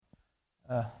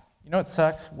You know what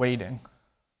sucks? Waiting.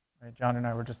 Right? John and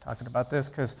I were just talking about this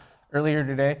because earlier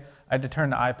today I had to turn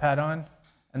the iPad on,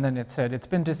 and then it said, it's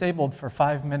been disabled for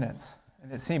 5 minutes.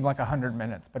 And it seemed like 100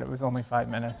 minutes, but it was only 5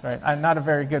 minutes, right? I'm not a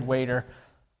very good waiter.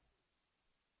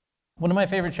 One of my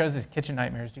favorite shows is Kitchen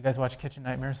Nightmares. Do you guys watch Kitchen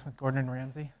Nightmares with Gordon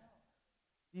Ramsay?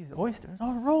 These oysters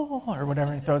are raw, or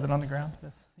whatever, he throws it on the ground.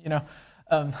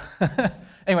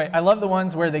 Anyway, I love the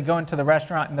ones where they go into the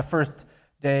restaurant and the first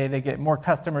day they get more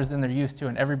customers than they're used to,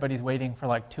 and everybody's waiting for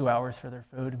like 2 hours for their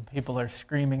food, and people are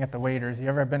screaming at the waiters. You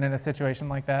ever been in a situation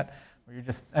like that where you're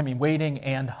just, waiting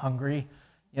and hungry,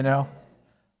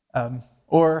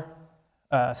 Or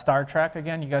Star Trek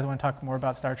again. You guys want to talk more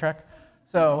about Star Trek?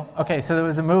 So there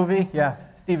was a movie. Yeah,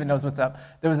 Steven knows what's up.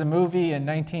 There was a movie in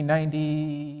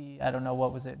 1990, I don't know,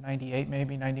 what was it, 98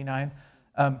 maybe, 99,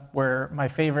 where my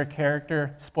favorite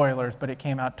character, spoilers, but it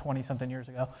came out 20-something years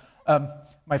ago,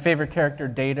 my favorite character,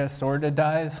 Data, sort of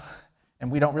dies,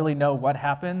 and we don't really know what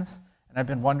happens, and I've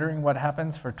been wondering what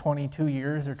happens for 22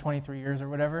 years or 23 years or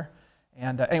whatever.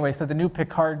 And anyway, so the new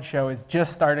Picard show is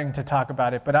just starting to talk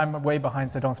about it, but I'm way behind,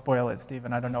 so don't spoil it,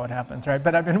 Stephen. I don't know what happens, right?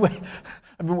 But I've been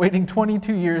waiting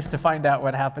 22 years to find out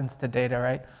what happens to Data,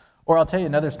 right? Or I'll tell you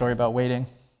another story about waiting.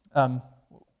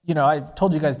 I've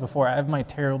told you guys before, I have my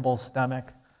terrible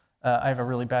stomach. I have a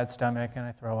really bad stomach, and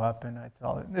I throw up, and it's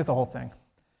a whole thing.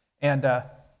 And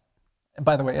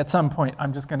by the way, at some point,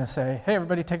 I'm just going to say, hey,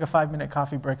 everybody, take a 5-minute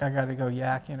coffee break. I got to go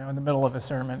yak, in the middle of a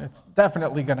sermon. It's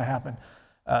definitely going to happen.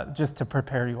 Just to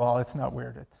prepare you all. It's not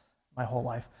weird. It's my whole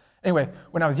life. Anyway,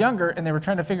 when I was younger and they were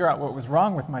trying to figure out what was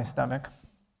wrong with my stomach,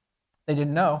 they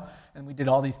didn't know, and we did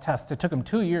all these tests. It took them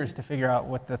 2 years to figure out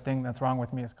what the thing that's wrong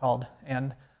with me is called.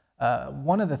 And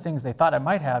one of the things they thought I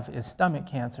might have is stomach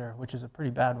cancer, which is a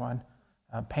pretty bad one,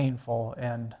 painful,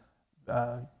 and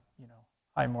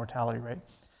high mortality rate.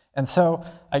 And so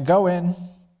I go in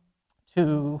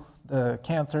to the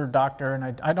cancer doctor,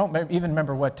 and I don't even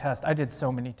remember what test. I did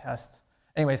so many tests.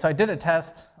 Anyway, so I did a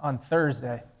test on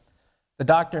Thursday. The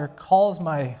doctor calls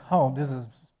my home.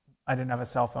 I didn't have a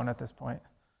cell phone at this point.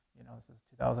 This is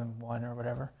 2001 or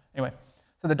whatever. Anyway,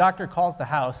 so the doctor calls the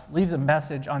house, leaves a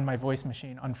message on my voice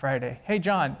machine on Friday. Hey,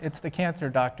 John, it's the cancer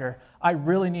doctor. I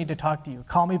really need to talk to you.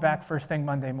 Call me back first thing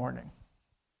Monday morning.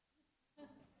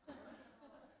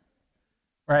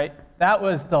 Right? That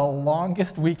was the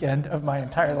longest weekend of my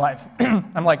entire life.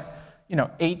 I'm like,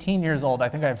 18 years old. I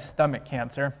think I have stomach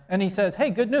cancer. And he says, hey,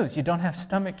 good news, you don't have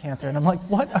stomach cancer. And I'm like,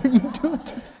 what are you doing?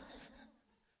 It's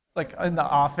like in the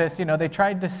office, they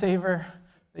tried to save her.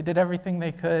 They did everything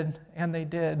they could, and they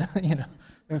did. It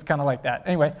was kind of like that.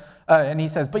 Anyway, and he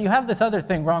says, but you have this other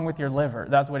thing wrong with your liver.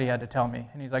 That's what he had to tell me.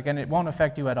 And he's like, and it won't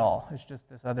affect you at all. It's just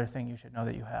this other thing you should know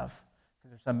that you have,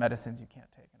 because there's some medicines you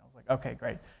can't take. And I was like, okay,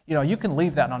 great. You can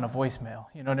leave that on a voicemail.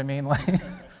 You know what I mean?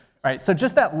 Right, so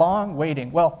just that long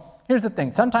waiting. Well, here's the thing.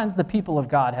 Sometimes the people of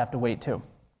God have to wait too.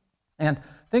 And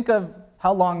think of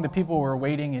how long the people were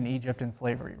waiting in Egypt in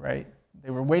slavery, right?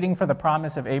 They were waiting for the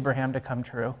promise of Abraham to come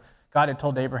true. God had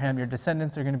told Abraham, your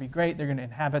descendants are going to be great. They're going to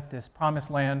inhabit this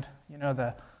promised land,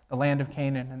 the land of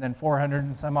Canaan. And then 400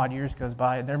 and some odd years goes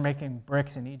by, and they're making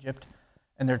bricks in Egypt,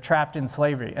 and they're trapped in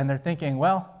slavery. And they're thinking,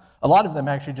 well, a lot of them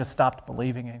actually just stopped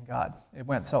believing in God. It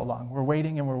went so long. We're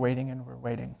waiting and we're waiting and we're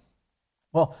waiting.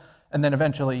 Well, and then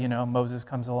eventually, Moses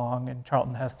comes along and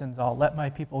Charlton Heston's all, let my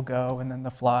people go, and then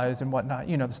the flies and whatnot.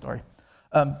 You know the story.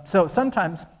 So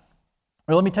sometimes,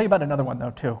 let me tell you about another one,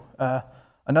 though, too.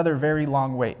 Another very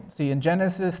long wait. See, in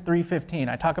Genesis 3:15,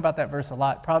 I talk about that verse a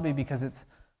lot, probably because it's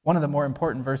one of the more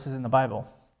important verses in the Bible,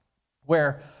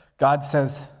 where God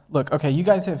says, look, okay, you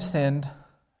guys have sinned,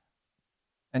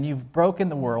 and you've broken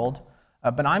the world,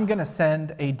 but I'm going to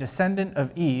send a descendant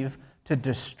of Eve to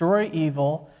destroy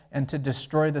evil and to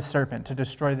destroy the serpent, to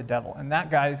destroy the devil. And that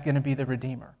guy is going to be the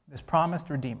Redeemer, this promised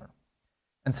Redeemer.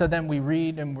 And so then we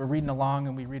read, and we're reading along,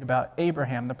 and we read about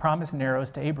Abraham. The promise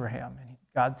narrows to Abraham. And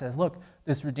God says, look,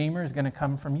 this Redeemer is going to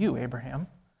come from you, Abraham.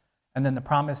 And then the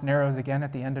promise narrows again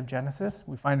at the end of Genesis.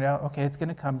 We find out, okay, it's going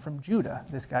to come from Judah.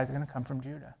 This guy's going to come from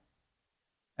Judah.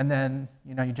 And then,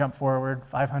 you jump forward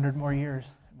 500 more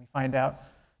years, and we find out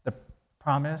the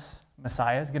promise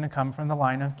Messiah is going to come from the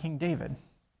line of King David.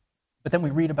 But then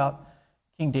we read about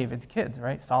King David's kids,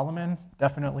 right? Solomon,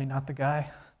 definitely not the guy.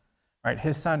 Right?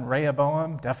 His son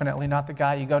Rehoboam, definitely not the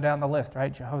guy. You go down the list,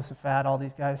 right? Jehoshaphat, all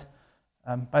these guys.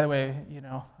 By the way,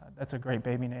 that's a great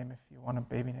baby name if you want a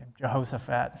baby name,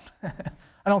 Jehoshaphat.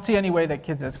 I don't see any way that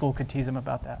kids at school could tease him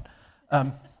about that.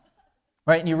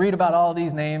 Right? And you read about all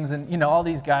these names and, all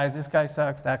these guys. This guy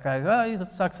sucks, that guy, he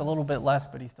sucks a little bit less,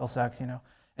 but he still sucks, And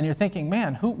you're thinking,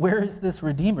 man, where is this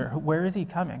Redeemer? Where is he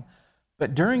coming?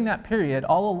 But during that period,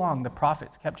 all along, the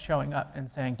prophets kept showing up and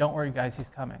saying, don't worry, guys, he's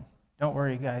coming. Don't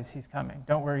worry, guys, he's coming.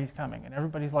 Don't worry, he's coming. And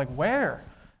everybody's like, where?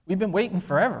 We've been waiting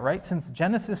forever, right? Since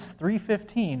Genesis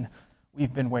 3:15,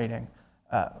 we've been waiting.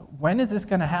 When is this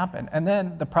going to happen? And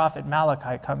then the prophet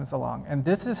Malachi comes along. And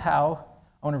this is how,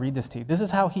 I want to read this to you. This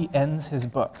is how he ends his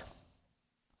book.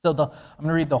 So I'm going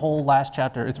to read the whole last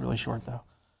chapter. It's really short, though.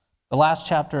 The last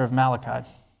chapter of Malachi.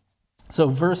 So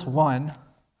verse 1,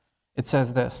 it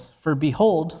says this, "For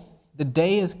behold, the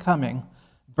day is coming,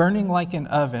 burning like an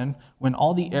oven, when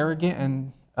all the arrogant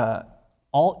and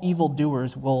all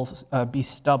evildoers will be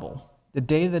stubble. The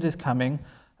day that is coming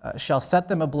shall set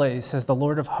them ablaze, says the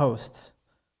Lord of hosts,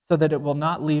 so that it will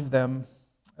leave them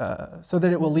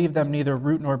neither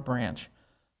root nor branch.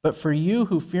 But for you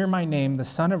who fear my name, the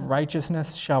Son of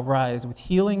Righteousness shall rise with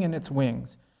healing in its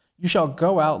wings. You shall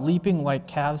go out leaping like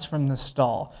calves from the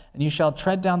stall, and you shall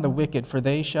tread down the wicked, for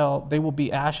they will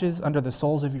be ashes under the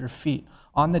soles of your feet.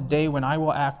 On the day when I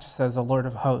will act, says the Lord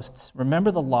of hosts. Remember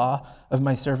the law of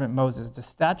my servant Moses, the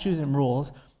statutes and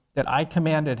rules that I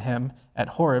commanded him at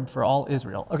Horeb for all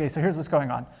Israel." Okay, so here's what's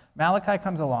going on. Malachi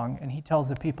comes along, and he tells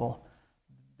the people,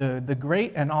 the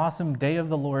great and awesome day of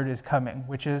the Lord is coming,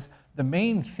 which is the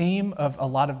main theme of a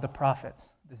lot of the prophets.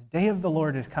 This day of the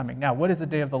Lord is coming. Now, what is the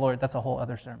day of the Lord? That's a whole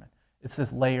other sermon. It's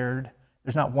this layered,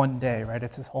 there's not one day, right?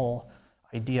 It's this whole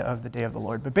idea of the day of the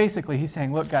Lord. But basically, he's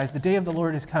saying, look, guys, the day of the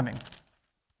Lord is coming.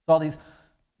 So all these,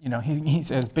 he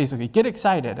says, basically, get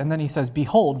excited. And then he says,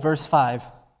 behold, verse 5,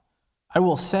 "I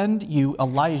will send you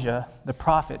Elijah, the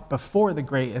prophet, before the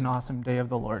great and awesome day of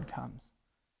the Lord comes.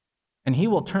 And he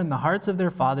will turn the hearts of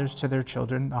their fathers to their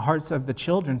children, the hearts of the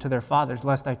children to their fathers,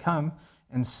 lest I come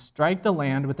and strike the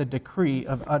land with a decree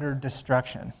of utter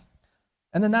destruction."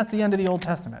 And then that's the end of the Old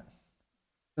Testament.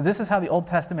 So this is how the Old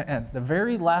Testament ends. The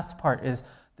very last part is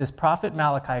this prophet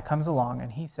Malachi comes along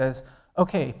and he says,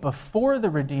 okay, before the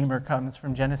Redeemer comes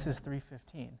from Genesis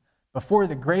 3:15, before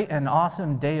the great and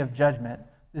awesome day of judgment,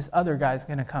 this other guy's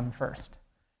going to come first.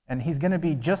 And he's going to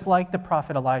be just like the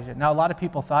prophet Elijah. Now, a lot of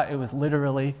people thought it was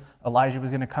literally Elijah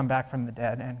was going to come back from the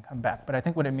dead and come back. But I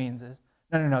think what it means is,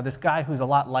 no, this guy who's a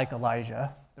lot like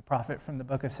Elijah, the prophet from the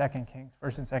book of 1st and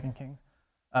 2 Kings,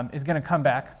 is going to come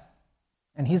back.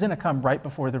 And he's going to come right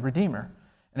before the Redeemer.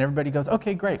 And everybody goes,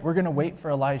 okay, great, we're going to wait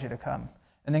for Elijah to come.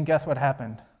 And then guess what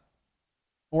happened?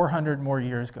 400 more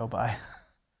years go by.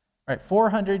 Right,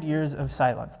 400 years of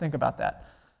silence. Think about that.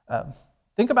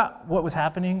 Think about what was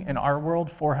happening in our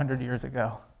world 400 years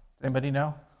ago. Does anybody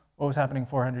know what was happening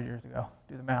 400 years ago?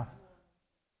 Do the math.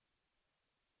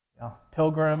 Yeah.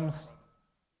 Pilgrims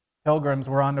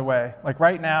were on the way. Like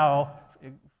right now,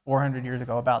 400 years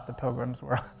ago, about the pilgrims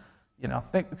were,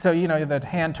 the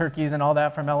hand turkeys and all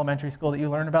that from elementary school that you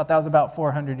learned about, that was about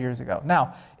 400 years ago.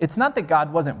 Now, it's not that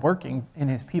God wasn't working in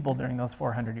his people during those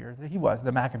 400 years. He was,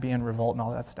 the Maccabean revolt and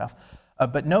all that stuff.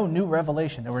 But no new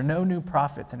revelation. There were no new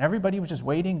prophets. And everybody was just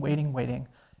waiting.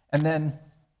 And then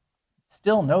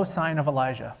still no sign of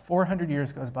Elijah. 400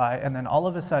 years goes by. And then all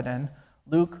of a sudden,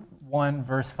 Luke 1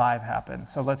 verse 5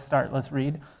 happens. So let's start. Let's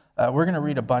read. We're going to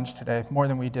read a bunch today, more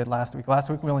than we did last week. Last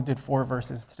week we only did 4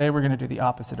 verses. Today we're going to do the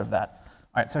opposite of that.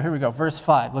 All right, so here we go. Verse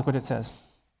 5. Look what it says.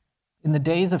 "In the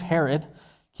days of Herod,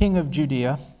 king of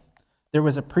Judea, there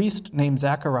was a priest named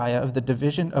Zechariah of the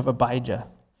division of Abijah.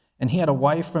 And he had a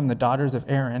wife from the daughters of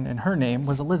Aaron, and her name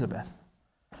was Elizabeth."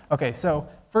 Okay, so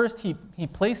first he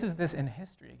places this in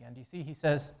history again. Do you see? He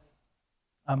says,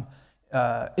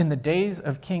 in the days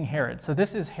of King Herod. So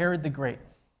this is Herod the Great.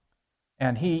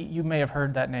 And you may have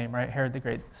heard that name, right? Herod the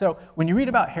Great. So when you read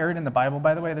about Herod in the Bible,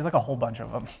 by the way, there's like a whole bunch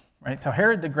of them, right? So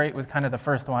Herod the Great was kind of the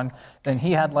first one. Then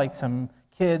he had like some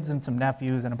kids and some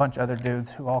nephews and a bunch of other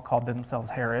dudes who all called themselves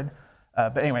Herod.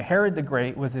 But anyway, Herod the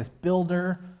Great was this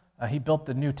builder. He built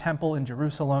the new temple in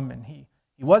Jerusalem, and he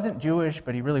wasn't Jewish,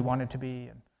 but he really wanted to be.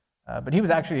 But he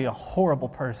was actually a horrible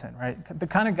person, right? The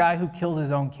kind of guy who kills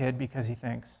his own kid because he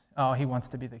thinks, he wants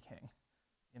to be the king.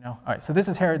 All right, so this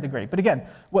is Herod the Great. But again,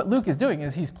 what Luke is doing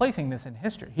is he's placing this in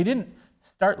history. He didn't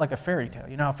start like a fairy tale.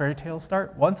 You know how fairy tales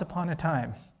start? Once upon a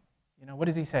time. What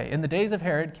does he say? In the days of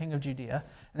Herod, king of Judea.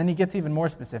 And then he gets even more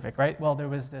specific, right? Well, there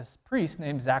was this priest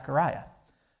named Zechariah.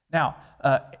 Now,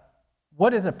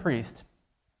 what is a priest?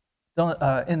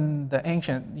 In the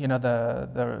ancient,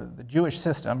 the Jewish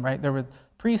system, right?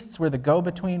 Priests were the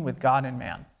go-between with God and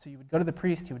man. So you would go to the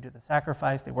priest, he would do the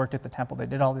sacrifice, they worked at the temple, they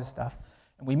did all this stuff.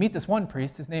 And we meet this one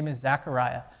priest, his name is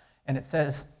Zechariah, and it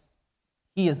says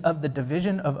he is of the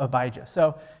division of Abijah.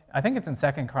 So I think it's in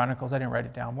 2 Chronicles, I didn't write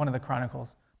it down, one of the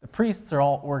Chronicles. The priests are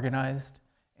all organized,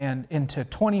 and into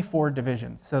 24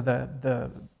 divisions. So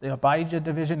the Abijah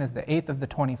division is the 8th of the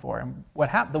 24. And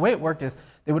the way it worked is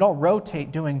they would all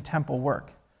rotate doing temple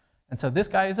work. And so this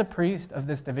guy is a priest of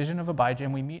this division of Abijah,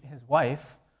 and we meet his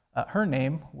wife. Her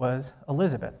name was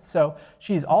Elizabeth. So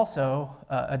she's also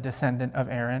a descendant of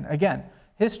Aaron. Again,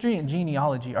 history and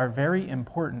genealogy are very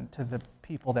important to the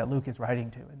people that Luke is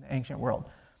writing to in the ancient world.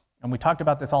 And we talked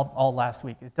about this all last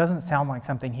week. It doesn't sound like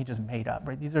something he just made up,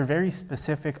 right? These are very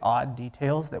specific, odd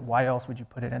details that why else would you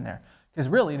put it in there? Because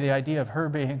really, the idea of her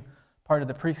being part of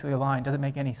the priestly line doesn't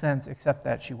make any sense except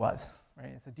that she was, right?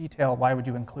 It's a detail. Why would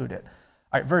you include it?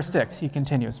 All right, verse 6, he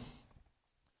continues.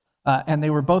 And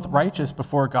they were both righteous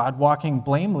before God, walking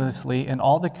blamelessly in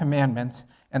all the commandments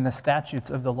and the statutes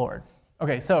of the Lord.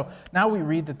 Okay, so now we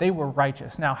read that they were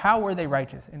righteous. Now, how were they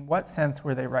righteous? In what sense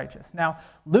were they righteous? Now,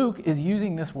 Luke is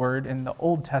using this word in the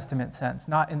Old Testament sense,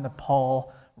 not in the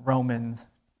Paul Romans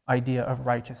idea of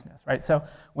righteousness, right? So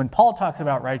when Paul talks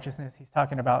about righteousness, he's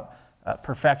talking about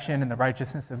perfection and the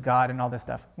righteousness of God and all this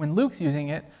stuff. When Luke's using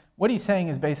it, what he's saying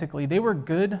is basically they were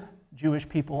good Jewish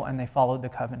people and they followed the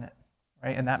covenant,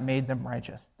 right? And that made them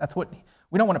righteous. That's what,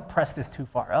 we don't want to press this too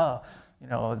far. Oh, you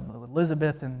know,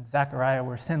 Elizabeth and Zechariah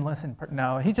were sinless.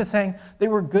 No, he's just saying they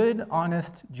were good,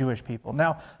 honest Jewish people.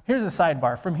 Now, here's a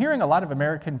sidebar. From hearing a lot of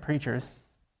American preachers,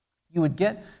 you would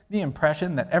get the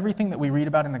impression that everything that we read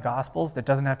about in the Gospels that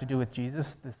doesn't have to do with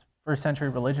Jesus, this first century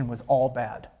religion, was all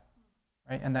bad,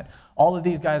 right? And that all of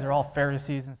these guys are all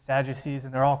Pharisees and Sadducees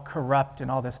and they're all corrupt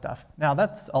and all this stuff. Now,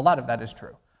 a lot of that is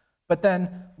true. But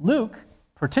then Luke,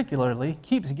 particularly,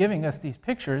 keeps giving us these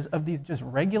pictures of these just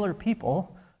regular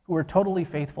people who were totally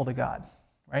faithful to God,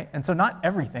 right? And so not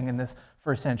everything in this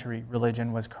first century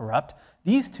religion was corrupt.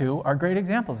 These two are great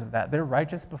examples of that. They're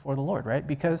righteous before the Lord, right?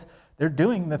 Because they're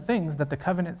doing the things that the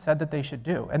covenant said that they should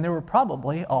do. And there were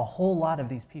probably a whole lot of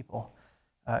these people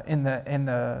in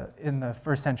the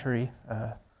first century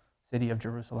city of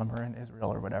Jerusalem or in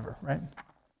Israel or whatever, right?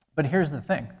 But here's the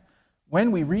thing.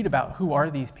 When we read about who are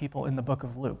these people in the book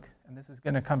of Luke, and this is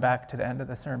going to come back to the end of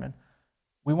the sermon,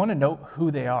 we want to note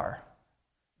who they are.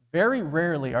 Very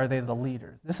rarely are they the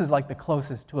leaders. This is like the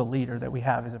closest to a leader that we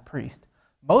have as a priest.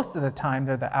 Most of the time,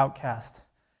 they're the outcasts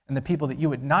and the people that you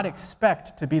would not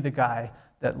expect to be the guy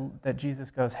that Jesus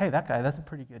goes, hey, that guy, that's a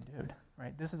pretty good dude,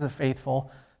 right? This is a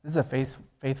faithful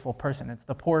person. It's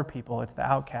the poor people. It's the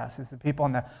outcasts. It's the people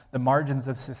on the margins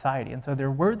of society. And so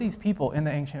there were these people in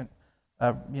the ancient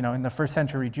in the first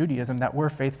century Judaism that were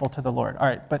faithful to the Lord. All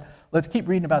right, but let's keep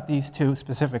reading about these two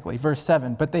specifically. Verse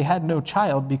 7, but they had no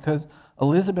child because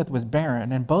Elizabeth was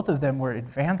barren, and both of them were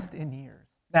advanced in years.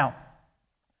 Now,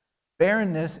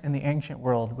 barrenness in the ancient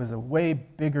world was a way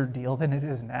bigger deal than it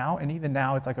is now, and even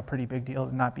now it's like a pretty big deal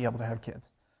to not be able to have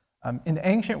kids. In the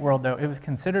ancient world, though, it was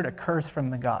considered a curse from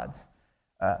the gods.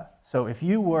 So if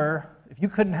you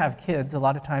couldn't have kids, a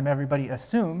lot of time everybody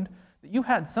assumed that you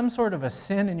had some sort of a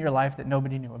sin in your life that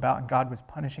nobody knew about, and God was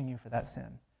punishing you for that sin,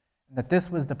 and that this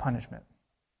was the punishment.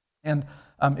 And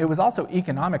it was also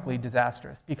economically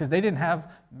disastrous because they didn't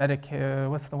have Medicare.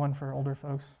 What's the one for older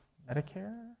folks?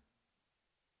 Medicare,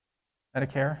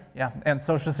 yeah, and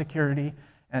Social Security,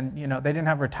 and they didn't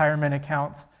have retirement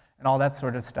accounts and all that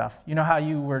sort of stuff. You know how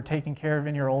you were taken care of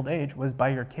in your old age was by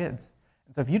your kids.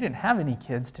 And so if you didn't have any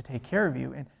kids to take care of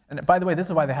you, and by the way, this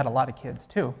is why they had a lot of kids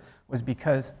too, was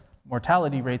because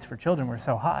mortality rates for children were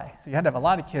so high. So you had to have a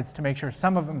lot of kids to make sure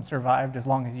some of them survived as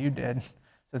long as you did,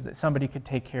 so that somebody could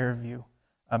take care of you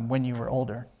when you were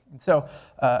older. And so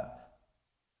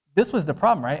this was the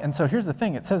problem, right? And so here's the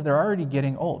thing. It says they're already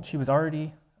getting old. She was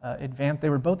already advanced. They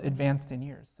were both advanced in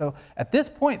years. So at this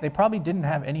point, they probably didn't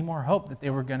have any more hope that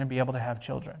they were going to be able to have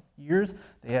children. Years,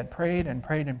 they had prayed and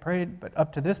prayed and prayed, but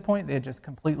up to this point, they had just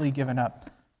completely given up.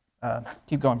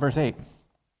 Keep going, verse 8.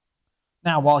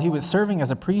 Now, while he was serving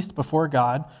as a priest before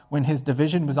God, when his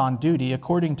division was on duty,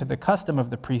 according to the custom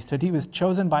of the priesthood, he was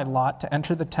chosen by lot to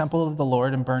enter the temple of the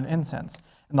Lord and burn incense.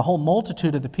 And the whole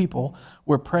multitude of the people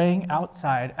were praying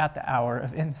outside at the hour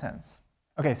of incense.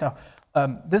 Okay, so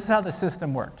this is how the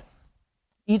system worked.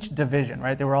 Each division,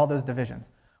 right, there were all those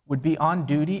divisions, would be on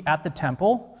duty at the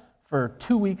temple for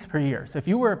 2 weeks per year. So if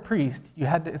you were a priest,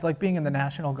 it's like being in the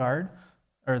National Guard,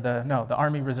 or the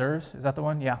Army Reserves, is that the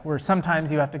one? Yeah, where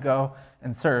sometimes you have to go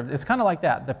and serve. It's kind of like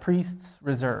that, the priest's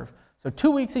reserve. So 2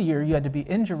 weeks a year, you had to be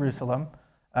in Jerusalem,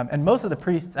 and most of the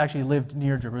priests actually lived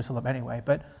near Jerusalem anyway,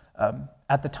 but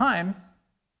at the time,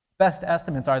 best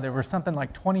estimates are there were something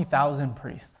like 20,000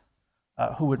 priests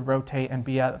who would rotate and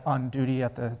be on duty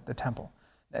at the temple.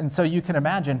 And so you can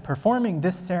imagine performing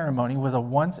this ceremony was a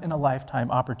once-in-a-lifetime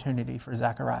opportunity for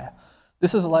Zechariah.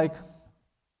 This is like,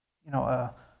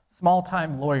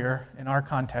 small-time lawyer in our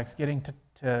context getting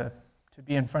to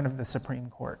be in front of the Supreme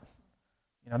Court.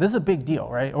 This is a big deal,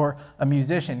 right? Or a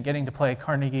musician getting to play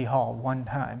Carnegie Hall one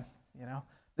time.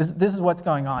 This is what's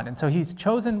going on. And so he's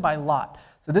chosen by lot.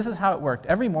 So this is how it worked.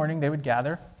 Every morning they would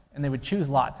gather and they would choose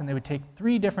lots, and they would take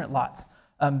 3 different lots.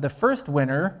 The first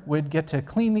winner would get to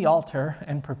clean the altar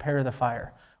and prepare the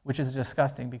fire, which is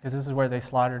disgusting because this is where they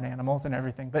slaughtered animals and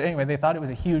everything. But anyway, they thought it was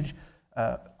a huge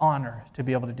honor to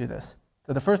be able to do this.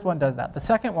 So the first one does that. The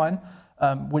second one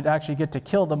would actually get to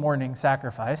kill the morning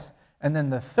sacrifice. And then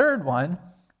the third one,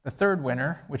 the third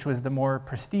winner, which was the more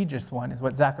prestigious one, is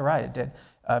what Zechariah did.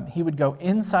 He would go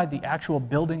inside the actual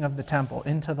building of the temple,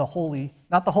 into the holy,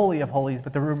 not the Holy of Holies,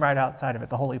 but the room right outside of it,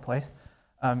 the holy place.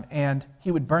 And he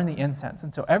would burn the incense.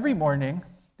 And so every morning,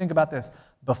 think about this,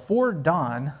 before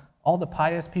dawn, all the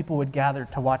pious people would gather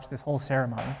to watch this whole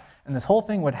ceremony. And this whole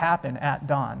thing would happen at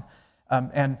dawn.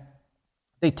 And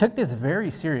they took this very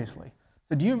seriously.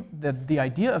 So the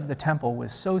idea of the temple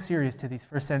was so serious to these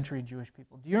first century Jewish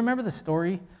people. Do you remember the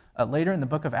story later in the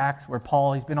book of Acts where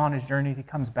Paul, he's been on his journeys, he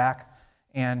comes back,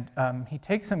 and he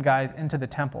takes some guys into the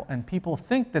temple, and people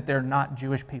think that they're not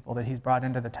Jewish people that he's brought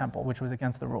into the temple, which was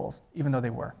against the rules, even though they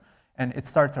were. And it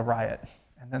starts a riot.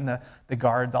 And then the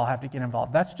guards all have to get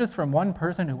involved. That's just from one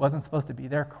person who wasn't supposed to be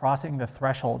there crossing the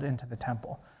threshold into the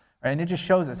temple. Right? And it just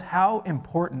shows us how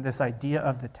important this idea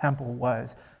of the temple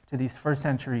was to these first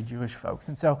century Jewish folks.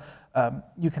 And so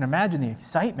you can imagine the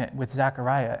excitement with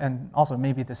Zechariah, and also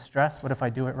maybe the stress. What if I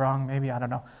do it wrong? Maybe, I don't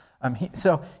know.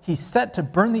 So he's set to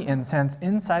burn the incense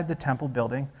inside the temple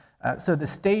building. So the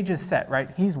stage is set,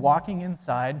 right? He's walking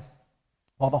inside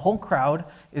while the whole crowd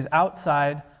is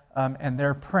outside and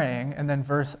they're praying. And then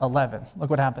verse 11, look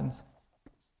what happens.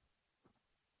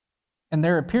 And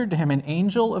there appeared to him an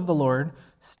angel of the Lord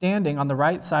standing on the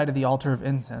right side of the altar of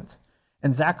incense.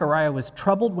 And Zechariah was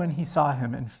troubled when he saw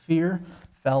him, and fear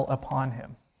fell upon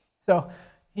him. So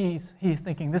he's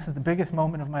thinking, this is the biggest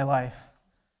moment of my life.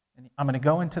 And I'm going to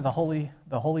go into the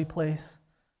holy place,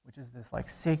 which is this like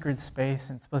sacred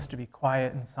space and supposed to be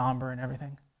quiet and somber and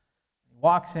everything. He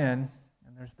walks in,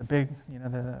 and there's the big,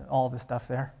 all the stuff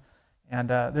there. And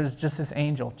there's just this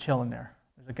angel chilling there.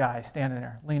 There's a guy standing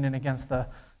there, leaning against the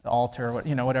altar,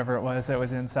 whatever it was that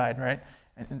was inside, right?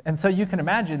 And so you can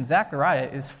imagine Zechariah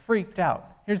is freaked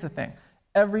out. Here's the thing.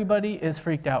 Everybody is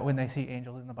freaked out when they see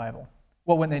angels in the Bible.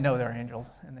 Well, when they know they're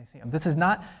angels and they see them. This is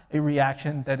not a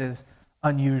reaction that is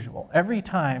unusual. Every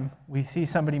time we see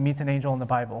somebody meets an angel in the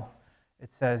Bible,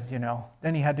 it says,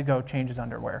 then he had to go change his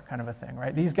underwear, kind of a thing,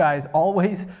 right? These guys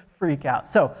always freak out.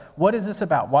 So what is this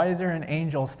about? Why is there an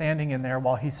angel standing in there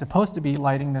while he's supposed to be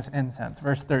lighting this incense?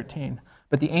 Verse 13.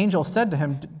 But the angel said to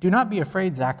him, do not be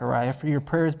afraid, Zechariah, for your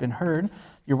prayer has been heard.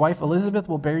 Your wife Elizabeth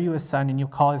will bear you a son, and you'll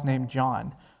call his name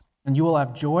John. And you will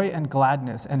have joy and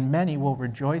gladness, and many will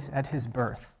rejoice at his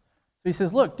birth. So he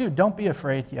says, look, dude, don't be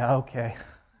afraid. Yeah, okay.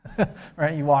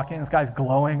 Right? You walk in, this guy's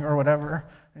glowing or whatever.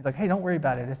 He's like, hey, don't worry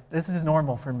about it. This is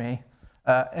normal for me.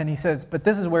 And he says, but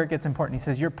this is where it gets important. He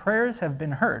says, your prayers have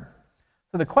been heard.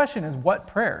 So the question is, what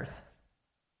prayers?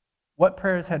 What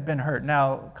prayers had been heard?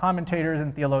 Now, commentators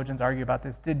and theologians argue about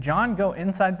this. Did John go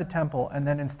inside the temple and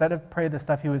then instead of pray the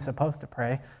stuff he was supposed to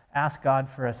pray, ask God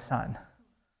for a son?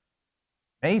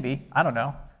 Maybe. I don't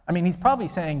know. I mean, he's probably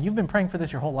saying, you've been praying for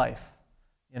this your whole life.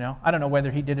 I don't know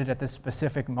whether he did it at this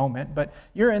specific moment, but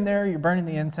you're in there, you're burning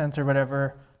the incense or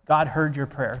whatever. God heard your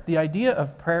prayer. The idea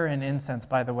of prayer and incense,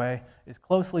 by the way, is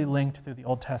closely linked through the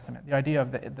Old Testament. The idea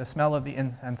of the smell of the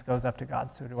incense goes up to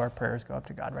God, so do our prayers go up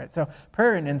to God, right? So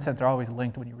prayer and incense are always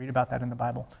linked when you read about that in the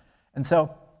Bible. And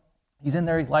so he's in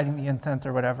there, he's lighting the incense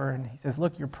or whatever, and he says,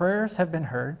 look, your prayers have been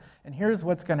heard, and here's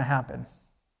what's going to happen.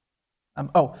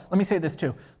 Let me say this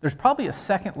too. There's probably a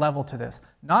second level to this.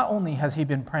 Not only has he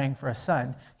been praying for a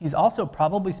son, he's also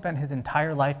probably spent his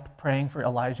entire life praying for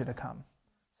Elijah to come,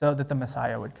 so that the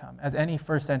Messiah would come, as any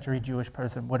first century Jewish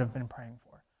person would have been praying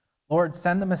for. Lord,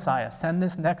 send the Messiah. Send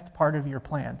this next part of your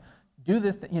plan. Do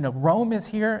this. Rome is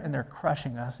here and they're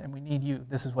crushing us and we need you.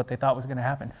 This is what they thought was going to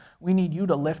happen. We need you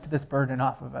to lift this burden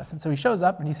off of us. And so he shows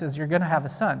up and he says, you're going to have a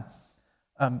son.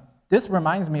 This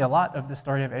reminds me a lot of the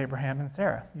story of Abraham and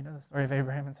Sarah. You know the story of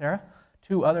Abraham and Sarah?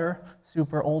 2 other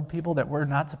super old people that were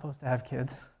not supposed to have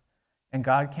kids. And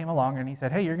God came along and he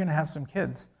said, hey, you're going to have some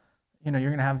kids. You're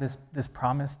going to have this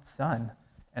promised son.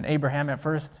 And Abraham at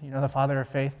first, the father of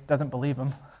faith, doesn't believe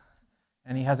him.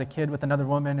 And he has a kid with another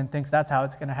woman and thinks that's how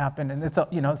it's going to happen. And it's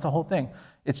a whole thing.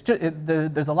 It's just,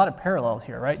 there's a lot of parallels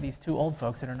here, right? These 2 old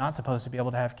folks that are not supposed to be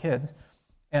able to have kids.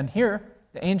 And here,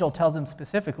 the angel tells him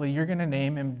specifically, you're going to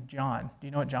name him John. Do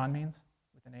you know what John means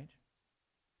with an H?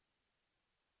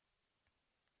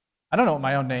 I don't know what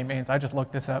my own name means. I just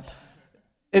looked this up.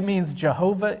 It means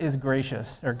Jehovah is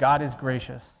gracious, or God is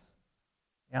gracious.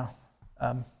 Yeah.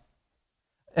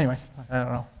 Anyway, I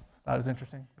don't know. Thought it was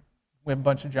interesting. We have a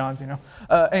bunch of Johns,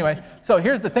 Anyway, so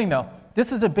here's the thing, though.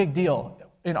 This is a big deal.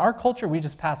 In our culture, we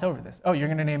just pass over this. Oh, you're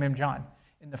going to name him John.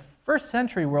 In the first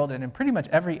century world, and in pretty much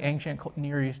every ancient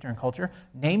Near Eastern culture,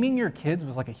 naming your kids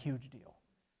was like a huge deal.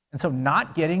 And so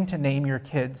not getting to name your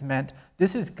kids meant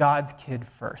this is God's kid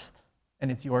first,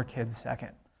 and it's your kid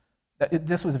second.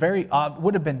 This was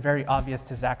would have been very obvious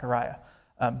to Zechariah.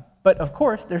 But of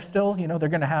course, they're still, they're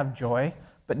going to have joy,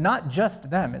 but not just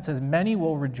them. It says, many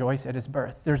will rejoice at his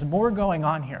birth. There's more going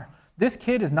on here. This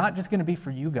kid is not just going to be for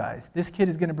you guys. This kid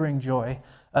is going to bring joy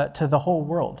to the whole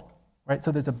world, right?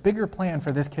 So there's a bigger plan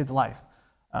for this kid's life.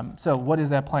 So what is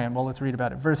that plan? Well, let's read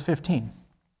about it. Verse 15.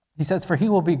 He says, for he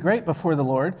will be great before the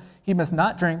Lord. He must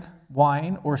not drink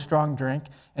wine or strong drink,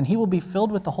 and he will be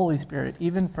filled with the Holy Spirit,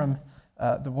 even from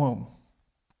the womb.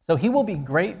 So he will be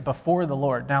great before the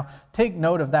Lord. Now, take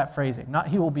note of that phrasing. Not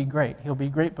he will be great. He'll be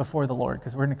great before the Lord,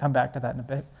 because we're going to come back to that in a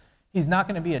bit. He's not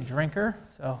going to be a drinker,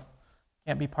 so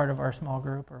can't be part of our small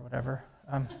group or whatever.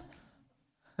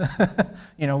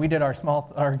 We did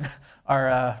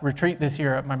our retreat this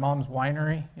year at my mom's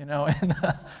winery, and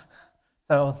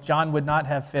so John would not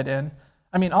have fit in.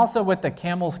 I mean, also with the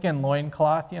camel skin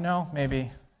loincloth,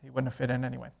 maybe he wouldn't have fit in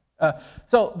anyway.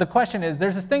 So the question is,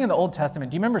 there's this thing in the Old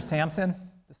Testament. Do you remember Samson?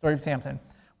 The story of Samson,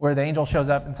 where the angel shows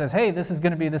up and says, hey, this is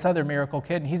going to be this other miracle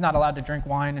kid, and he's not allowed to drink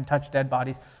wine and touch dead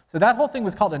bodies. So that whole thing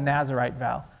was called a Nazirite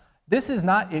vow. This is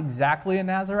not exactly a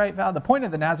Nazirite vow. The point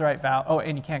of the Nazirite vow,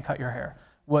 and you can't cut your hair,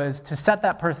 was to set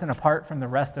that person apart from the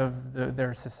rest of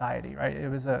their society, right? It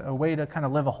was a way to kind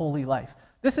of live a holy life.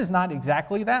 This is not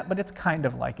exactly that, but it's kind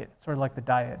of like it. It's sort of like the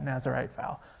diet Nazirite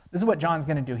vow. This is what John's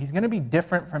going to do. He's going to be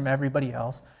different from everybody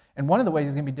else. And one of the ways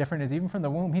he's going to be different is even from the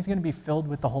womb, he's going to be filled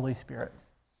with the Holy Spirit.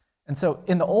 And so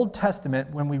in the Old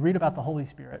Testament, when we read about the Holy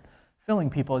Spirit filling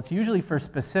people, it's usually for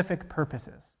specific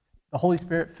purposes. The Holy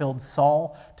Spirit filled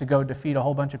Saul to go defeat a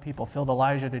whole bunch of people, filled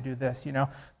Elijah to do this.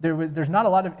 There's not a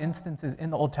lot of instances in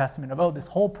the Old Testament of, this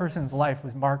whole person's life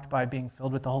was marked by being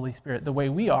filled with the Holy Spirit, the way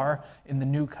we are in the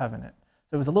New Covenant.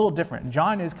 So it was a little different.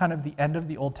 John is kind of the end of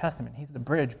the Old Testament. He's the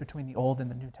bridge between the Old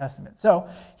and the New Testament. So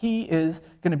he is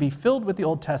going to be filled with the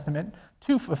Old Testament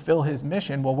to fulfill his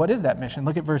mission. Well, what is that mission?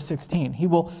 Look at verse 16. He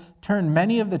will turn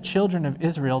many of the children of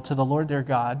Israel to the Lord their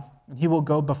God, and he will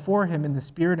go before him in the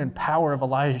spirit and power of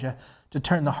Elijah to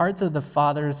turn the hearts of the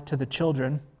fathers to the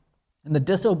children and the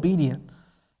disobedient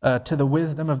to the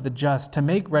wisdom of the just, to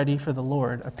make ready for the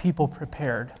Lord a people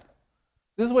prepared.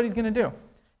 This is what he's going to do.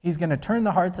 He's going to turn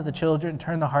the hearts of the children,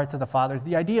 turn the hearts of the fathers.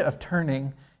 The idea of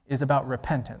turning is about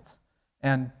repentance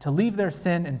and to leave their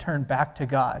sin and turn back to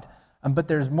God. But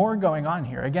there's more going on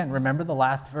here. Again, remember the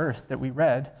last verse that we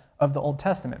read of the Old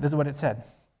Testament. This is what it said.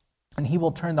 And he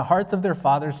will turn the hearts of their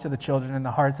fathers to the children and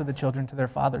the hearts of the children to their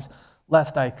fathers,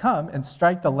 lest I come and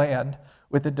strike the land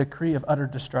with a decree of utter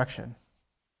destruction.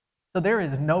 So there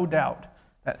is no doubt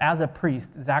that as a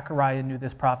priest, Zechariah knew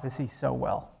this prophecy so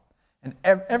well. And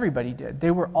everybody did. They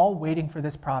were all waiting for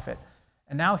this prophet.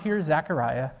 And now here's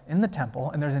Zechariah in the temple,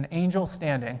 and there's an angel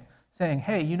standing saying,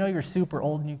 hey, you're super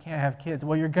old and you can't have kids.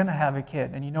 Well, you're going to have a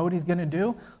kid. And you know what he's going to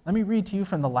do? Let me read to you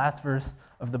from the last verse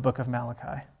of the book of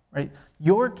Malachi, right?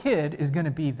 Your kid is going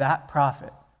to be that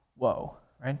prophet. Whoa,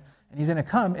 right? And he's going to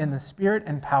come in the spirit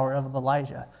and power of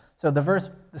Elijah. So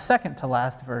the second to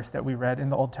last verse that we read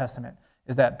in the Old Testament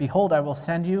is that, behold, I will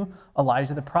send you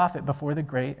Elijah the prophet before the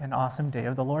great and awesome day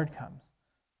of the Lord comes.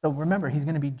 So remember, he's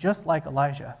going to be just like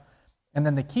Elijah. And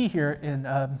then the key here in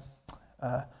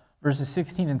verses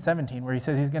 16 and 17, where he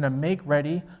says he's going to make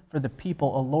ready for the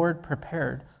people a Lord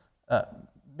prepared.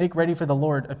 Make ready for the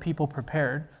Lord a people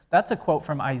prepared. That's a quote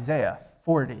from Isaiah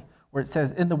 40, where it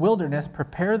says, in the wilderness,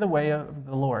 prepare the way of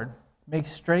the Lord. Make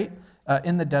straight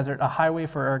in the desert a highway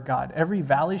for our God. Every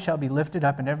valley shall be lifted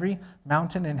up, and every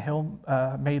mountain and hill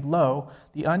made low.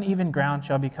 The uneven ground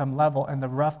shall become level, and the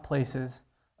rough places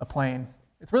a plain.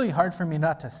 It's really hard for me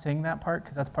not to sing that part,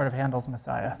 because that's part of Handel's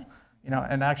Messiah.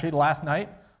 And actually last night,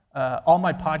 all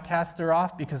my podcasts are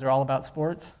off because they're all about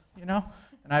sports, and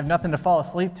I have nothing to fall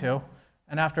asleep to.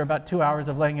 And after about 2 hours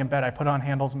of laying in bed, I put on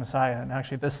Handel's Messiah, and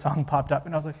actually this song popped up,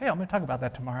 and I was like, hey, I'm going to talk about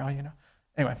that tomorrow,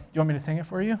 Anyway, do you want me to sing it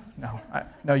for you?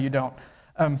 No, you don't.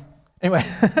 Anyway,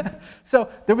 so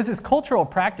there was this cultural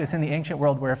practice in the ancient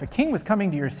world where if a king was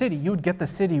coming to your city, you would get the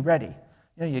city ready.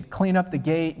 You'd clean up the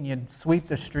gate and you'd sweep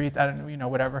the streets,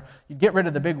 whatever. You'd get rid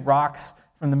of the big rocks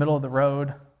from the middle of the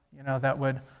road, that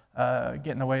would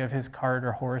get in the way of his cart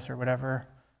or horse or whatever.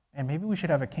 And maybe we should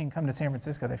have a king come to San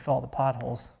Francisco. They fill all the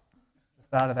potholes. Just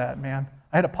thought of that, man.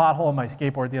 I had a pothole on my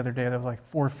skateboard the other day that was like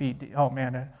 4 feet deep. Oh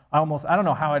man, I don't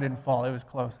know how I didn't fall. It was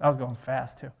close. I was going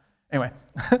fast too. Anyway,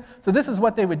 so this is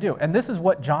what they would do. And this is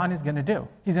what John is going to do.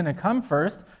 He's going to come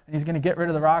first, and he's going to get rid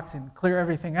of the rocks and clear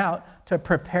everything out to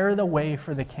prepare the way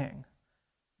for the king.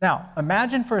 Now,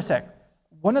 imagine for a sec.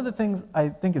 One of the things I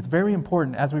think is very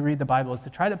important as we read the Bible is to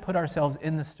try to put ourselves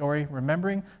in the story,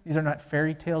 remembering these are not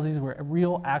fairy tales. These were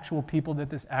real, actual people that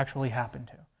this actually happened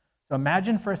to. So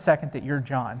imagine for a second that you're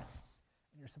John.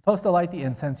 You're supposed to light the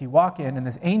incense. You walk in, and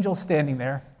this angel's standing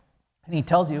there, and he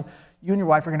tells you, you and your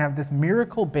wife are going to have this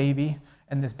miracle baby,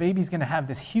 and this baby's going to have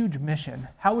this huge mission.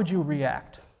 How would you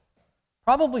react?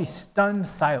 Probably stunned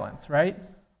silence, right?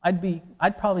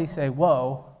 I'd probably say,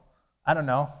 whoa, I don't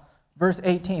know. Verse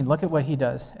 18, look at what he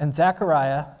does. And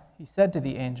Zechariah, he said to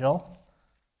the angel,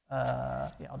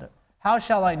 I'll do it. How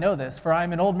shall I know this? For I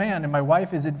am an old man, and my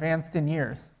wife is advanced in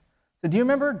years. So do you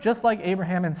remember, just like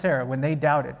Abraham and Sarah, when they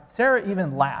doubted, Sarah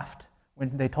even laughed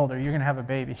when they told her, you're going to have a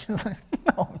baby. She was like,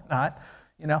 no, I'm not.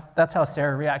 That's how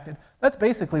Sarah reacted. That's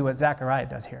basically what Zechariah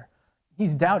does here.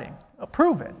 He's doubting.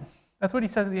 Prove it. That's what he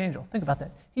says to the angel. Think about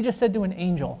that. He just said to an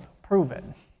angel, prove it.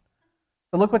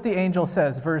 So look what the angel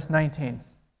says, verse 19.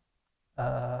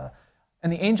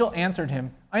 And the angel answered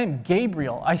him, I am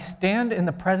Gabriel. I stand in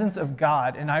the presence of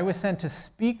God, and I was sent to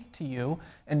speak to you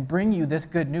and bring you this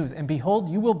good news. And behold,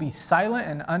 you will be silent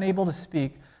and unable to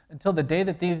speak until the day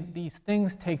that these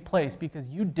things take place, because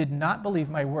you did not believe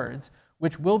my words,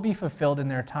 which will be fulfilled in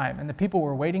their time. And the people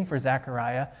were waiting for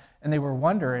Zechariah, and they were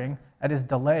wondering at his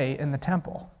delay in the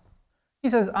temple. He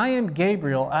says, I am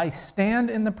Gabriel. I stand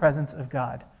in the presence of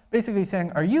God. Basically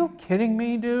saying, are you kidding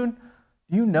me, dude?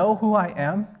 Do you know who I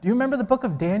am? Do you remember the book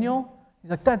of Daniel?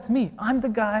 He's like, that's me. I'm the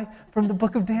guy from the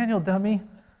book of Daniel, dummy.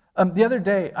 The other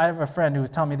day, I have a friend who was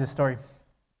telling me this story.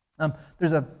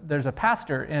 There's a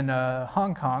pastor in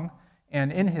Hong Kong,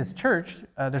 and in his church,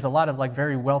 there's a lot of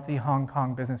very wealthy Hong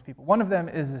Kong business people. One of them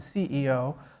is the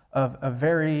CEO of a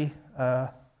very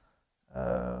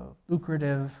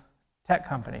lucrative tech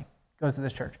company, goes to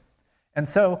this church. And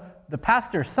so the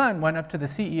pastor's son went up to the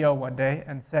CEO one day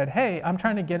and said, hey, I'm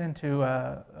trying to get into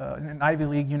an Ivy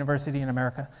League university in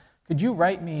America. Could you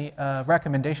write me a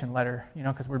recommendation letter,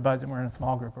 because we're buds and we're in a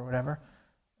small group or whatever?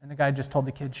 And the guy just told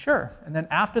the kid, sure. And then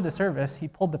after the service, he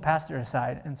pulled the pastor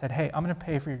aside and said, hey, I'm going to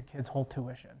pay for your kid's whole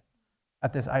tuition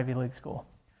at this Ivy League school.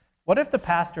 What if the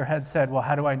pastor had said, well,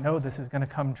 how do I know this is going to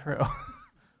come true?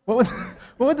 What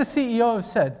would the CEO have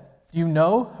said? Do you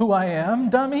know who I am,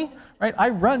 dummy? Right? I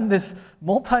run this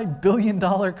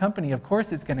multi-billion-dollar company. Of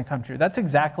course it's going to come true. That's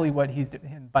exactly what he's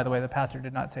doing. By the way, the pastor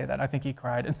did not say that. I think he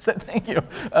cried and said thank you.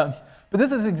 But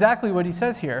this is exactly what he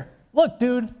says here. Look,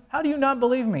 dude, how do you not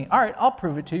believe me? All right, I'll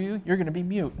prove it to you. You're going to be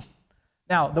mute.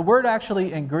 Now, the word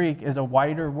actually in Greek is a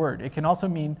wider word. It can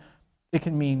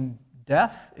mean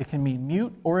deaf, it can mean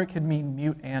mute, or it can mean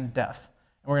mute and deaf.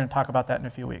 And we're going to talk about that in a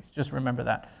few weeks. Just remember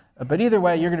that. But either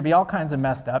way, you're going to be all kinds of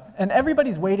messed up. And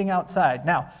everybody's waiting outside.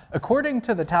 Now, according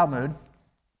to the Talmud,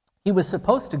 he was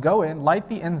supposed to go in, light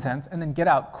the incense, and then get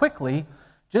out quickly,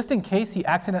 just in case he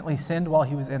accidentally sinned while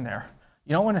he was in there.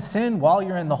 You don't want to sin while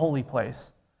you're in the holy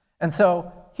place. And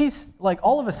so he's like,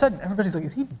 all of a sudden, everybody's like,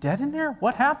 is he dead in there?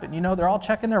 What happened? They're all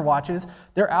checking their watches.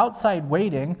 They're outside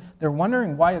waiting. They're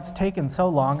wondering why it's taken so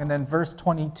long. And then verse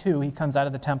 22, he comes out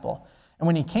of the temple. And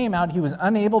when he came out, he was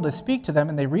unable to speak to them,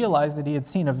 and they realized that he had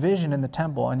seen a vision in the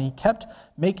temple. And he kept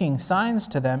making signs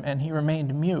to them, and he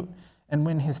remained mute. And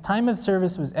when his time of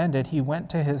service was ended, he went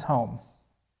to his home.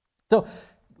 So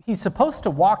he's supposed to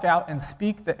walk out and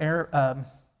speak the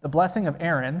blessing of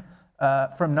Aaron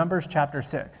from Numbers chapter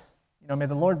 6. May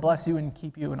the Lord bless you and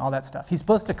keep you and all that stuff. He's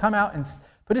supposed to come out and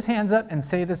put his hands up and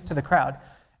say this to the crowd.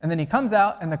 And then he comes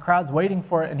out and the crowd's waiting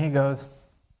for it and he goes,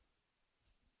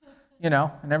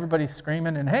 and everybody's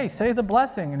screaming and, hey, say the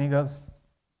blessing. And he goes,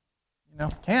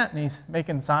 can't. And he's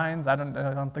making signs. I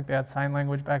don't think they had sign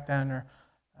language back then or,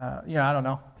 I don't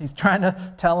know. He's trying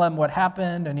to tell them what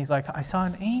happened, and he's like, I saw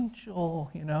an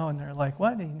angel, and they're like,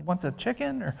 what? He wants a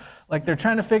chicken? Or they're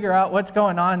trying to figure out what's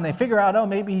going on. And they figure out, oh,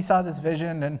 maybe he saw this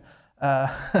vision. And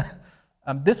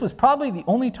this was probably the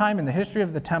only time in the history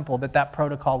of the temple that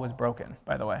protocol was broken,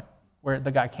 by the way, where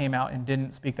the guy came out and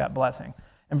didn't speak that blessing.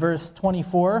 In verse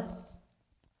 24,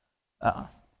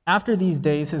 after these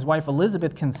days, his wife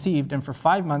Elizabeth conceived, and for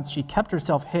 5 months she kept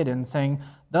herself hidden, saying,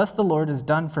 thus the Lord has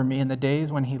done for me in the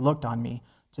days when he looked on me,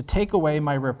 to take away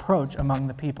my reproach among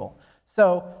the people.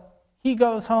 So he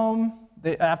goes home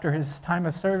after his time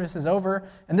of service is over,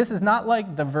 and this is not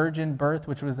like the virgin birth,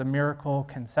 which was a miracle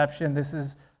conception. This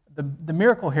is the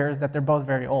miracle here is that they're both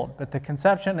very old, but the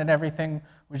conception and everything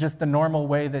was just the normal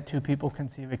way that two people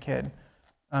conceive a kid.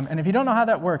 And if you don't know how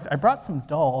that works, I brought some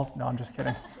dolls. No, I'm just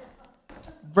kidding.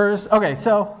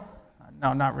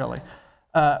 No, not really.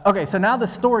 So now the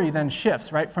story then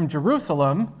shifts, right, from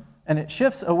Jerusalem, and it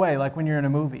shifts away like when you're in a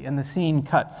movie, and the scene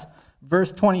cuts.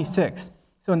 Verse 26.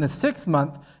 So in the 6th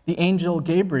month, the angel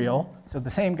Gabriel, so the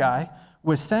same guy,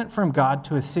 was sent from God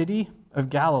to a city of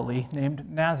Galilee named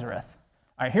Nazareth.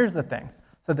 All right, here's the thing.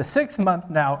 So the 6th month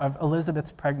now of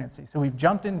Elizabeth's pregnancy. So we've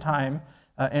jumped in time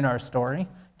in our story.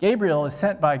 Gabriel is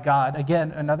sent by God,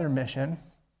 again, another mission,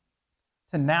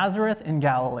 to Nazareth in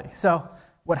Galilee. So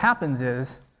what happens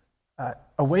is,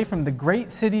 away from the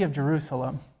great city of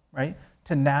Jerusalem, right,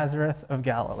 to Nazareth of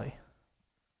Galilee.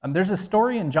 There's a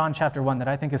story in John chapter 1 that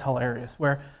I think is hilarious,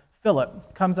 where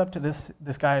Philip comes up to this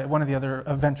guy, one of the other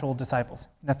eventual disciples,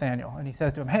 Nathanael, and he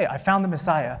says to him, "Hey, I found the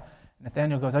Messiah." And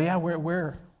Nathanael goes, "Oh yeah,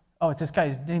 where? Oh, it's this guy,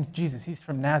 his name's Jesus, he's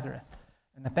from Nazareth."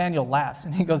 And Nathanael laughs,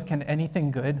 and he goes, "Can anything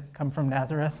good come from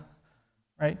Nazareth?"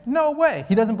 Right? No way.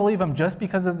 He doesn't believe him just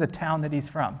because of the town that he's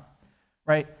from,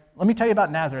 right? Let me tell you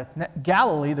about Nazareth.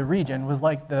 Galilee, the region, was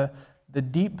like the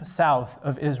deep south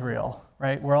of Israel,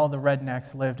 right, where all the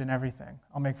rednecks lived and everything.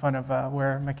 I'll make fun of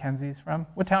where Mackenzie's from.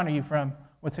 What town are you from?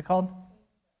 What's it called?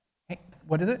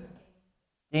 What is it?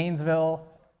 Gainesville,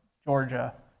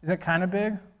 Georgia. Is it kind of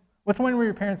big? Which one were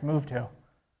your parents moved to?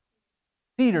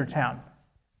 Cedartown.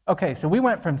 Okay, so we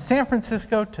went from San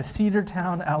Francisco to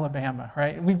Cedartown, Alabama,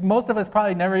 right? Most of us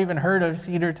probably never even heard of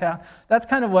Cedartown. That's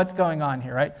kind of what's going on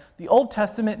here, right? The Old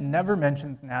Testament never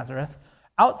mentions Nazareth.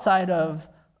 Outside of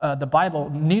the Bible,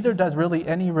 neither does really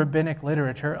any rabbinic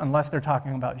literature unless they're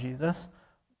talking about Jesus.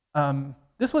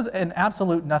 This was an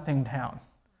absolute nothing town.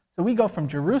 So we go from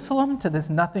Jerusalem to this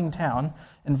nothing town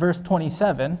in verse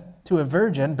 27 to a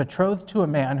virgin betrothed to a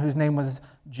man whose name was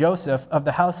Joseph of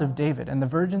the house of David, and the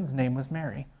virgin's name was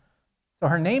Mary. So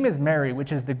her name is Mary,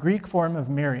 which is the Greek form of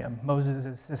Miriam,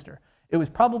 Moses' sister. It was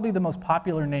probably the most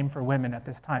popular name for women at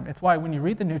this time. It's why when you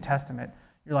read the New Testament,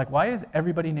 you're like, why is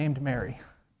everybody named Mary?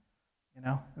 You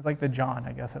know, it's like the John,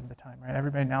 I guess, of the time, right?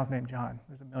 Everybody now is named John.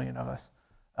 There's a million of us.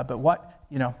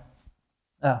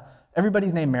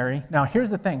 Everybody's named Mary. Now, here's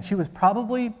the thing. She was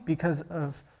probably, because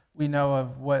of, we know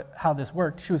of how this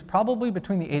worked, she was probably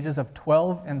between the ages of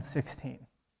 12 and 16.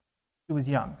 She was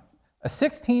young. A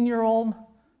 16-year-old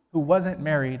who wasn't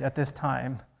married at this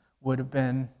time would have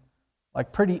been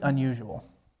like pretty unusual,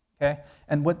 okay?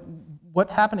 And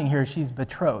what's happening here is she's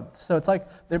betrothed. So it's like,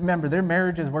 remember, their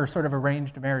marriages were sort of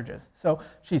arranged marriages. So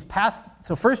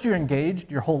so first you're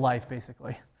engaged your whole life,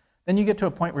 basically. Then you get to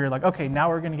a point where you're like, okay, now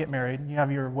we're going to get married. And you have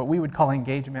what we would call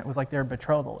engagement, was like their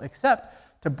betrothal.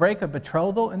 Except to break a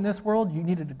betrothal in this world, you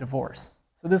needed a divorce.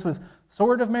 So this was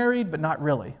sort of married, but not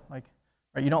really. Like,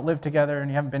 right, you don't live together and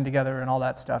you haven't been together and all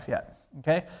that stuff yet.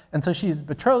 Okay? And so she's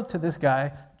betrothed to this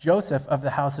guy, Joseph of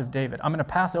the house of David. I'm going to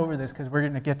pass over this because we're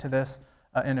going to get to this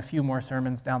in a few more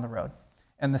sermons down the road.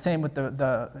 And the same with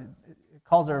it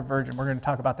calls her a virgin. We're going to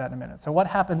talk about that in a minute. So what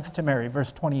happens to Mary?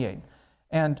 Verse 28.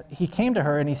 And he came to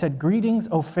her and he said, "Greetings,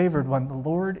 O favored one, the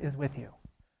Lord is with you."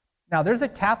 Now, there's a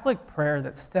Catholic prayer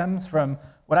that stems from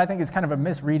what I think is kind of a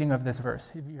misreading of this verse.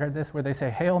 Have you heard this, where they say,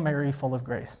 "Hail Mary, full of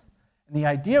grace"? And the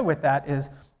idea with that is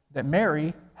that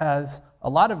Mary has a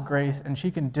lot of grace and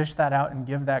she can dish that out and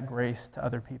give that grace to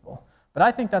other people. But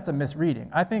I think that's a misreading.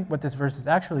 I think what this verse is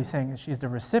actually saying is she's the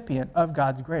recipient of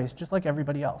God's grace, just like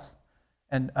everybody else.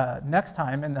 And next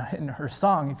time in her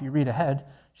song, if you read ahead,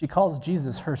 she calls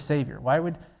Jesus her Savior.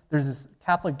 There's this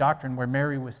Catholic doctrine where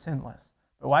Mary was sinless.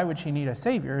 But why would she need a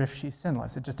Savior if she's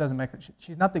sinless? It just doesn't make it.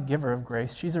 She's not the giver of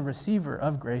grace. She's a receiver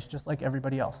of grace, just like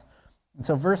everybody else. And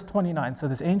so verse 29, so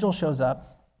this angel shows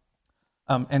up,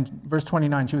 and verse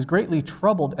 29, she was greatly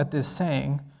troubled at this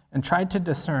saying and tried to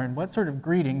discern what sort of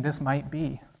greeting this might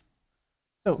be.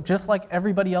 So just like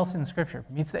everybody else in Scripture,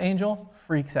 meets the angel,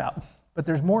 freaks out. But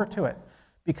there's more to it,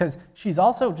 because she's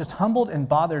also just humbled and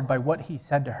bothered by what he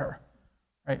said to her.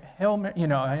 Right? Hail Mary,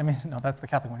 no, that's the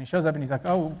Catholic one. He shows up and he's like,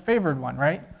 "Oh, favored one,"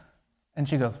 right? And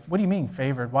she goes, "What do you mean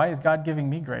favored? Why is God giving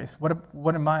me grace?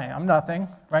 What am I? I'm nothing,"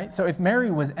 right? So if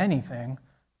Mary was anything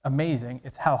amazing,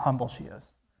 it's how humble she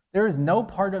is. There is no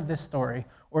part of this story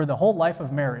or the whole life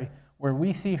of Mary where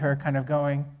we see her kind of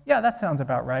going, "Yeah, that sounds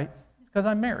about right. It's because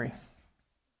I'm Mary."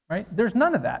 Right? There's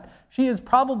none of that. She is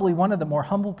probably one of the more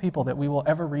humble people that we will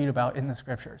ever read about in the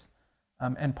Scriptures.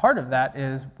 And part of that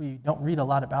is we don't read a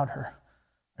lot about her.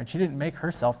 Right? She didn't make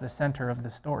herself the center of the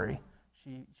story.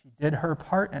 She did her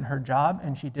part and her job,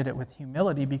 and she did it with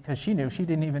humility because she knew she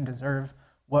didn't even deserve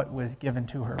what was given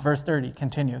to her. Verse 30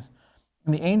 continues.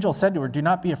 And the angel said to her, "Do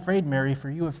not be afraid, Mary, for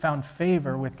you have found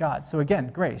favor with God." So again,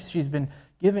 grace. She's been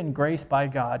given grace by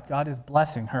God. God is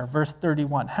blessing her. Verse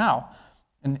 31, how?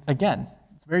 And again,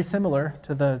 it's very similar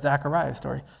to the Zechariah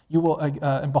story. You will,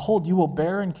 and behold, you will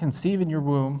bear and conceive in your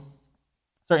womb.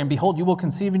 And behold, you will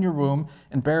conceive in your womb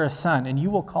and bear a son, and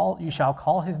you shall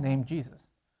call his name Jesus.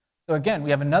 So again,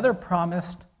 we have another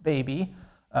promised baby.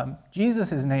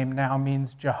 Jesus' name now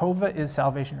means Jehovah is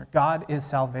salvation, or God is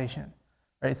salvation.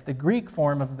 Right? It's the Greek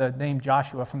form of the name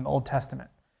Joshua from the Old Testament.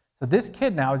 So this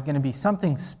kid now is going to be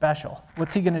something special.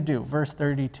 What's he going to do? Verse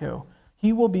 32.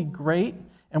 He will be great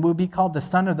and will be called the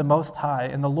Son of the Most High,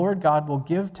 and the Lord God will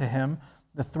give to him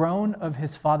the throne of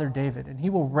his father David, and he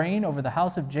will reign over the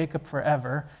house of Jacob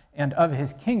forever, and of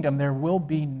his kingdom there will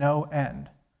be no end.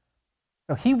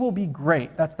 So he will be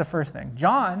great. That's the first thing.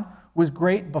 John was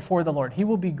great before the Lord. He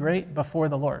will be great before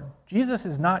the Lord. Jesus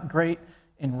is not great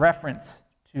in reference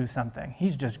to something.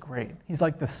 He's just great. He's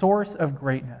like the source of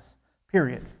greatness,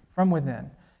 period, from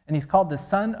within. And he's called the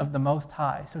Son of the Most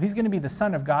High. So he's going to be the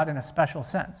Son of God in a special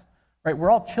sense. Right?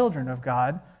 We're all children of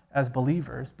God as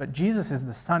believers, but Jesus is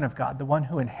the Son of God, the one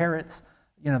who inherits,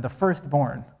 the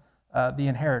firstborn, the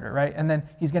inheritor, right? And then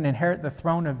he's going to inherit the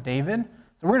throne of David.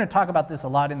 So we're going to talk about this a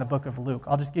lot in the book of Luke.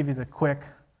 I'll just give you the quick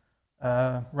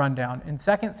rundown. In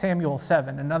 2 Samuel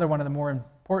 7, another one of the more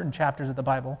important chapters of the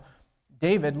Bible,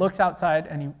 David looks outside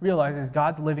and he realizes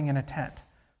God's living in a tent.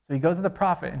 So he goes to the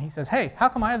prophet and he says, hey, how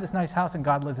come I have this nice house and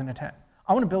God lives in a tent?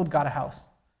 I want to build God a house.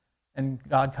 And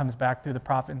God comes back through the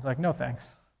prophet and is like, no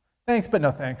thanks. Thanks, but no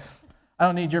thanks. I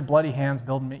don't need your bloody hands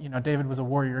building me. David was a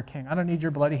warrior king. I don't need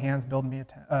your bloody hands building me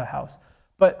a house.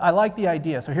 But I like the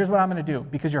idea. So here's what I'm going to do,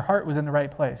 because your heart was in the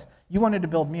right place. You wanted to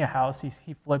build me a house.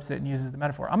 He flips it and uses the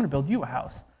metaphor. I'm going to build you a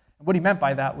house. And what he meant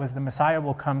by that was the Messiah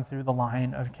will come through the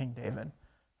line of King David.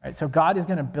 Right? So God is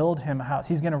going to build him a house.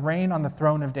 He's going to reign on the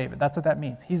throne of David. That's what that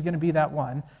means. He's going to be that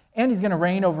one. And he's going to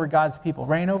reign over God's people,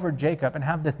 reign over Jacob, and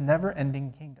have this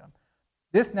never-ending kingdom.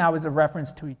 This now is a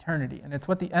reference to eternity, and it's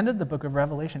what the end of the book of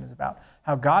Revelation is about,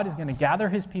 how God is going to gather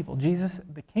his people, Jesus,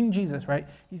 the King Jesus, right?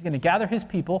 He's going to gather his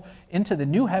people into the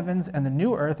new heavens and the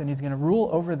new earth, and he's going to rule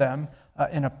over them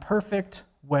in a perfect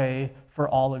way for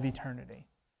all of eternity.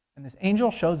 And this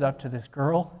angel shows up to this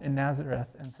girl in Nazareth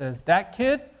and says, that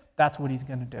kid, that's what he's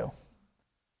going to do.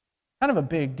 Kind of a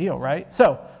big deal, right?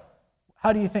 So,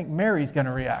 how do you think Mary's going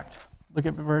to react? Look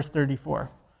at verse 34.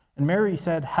 And Mary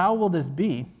said, how will this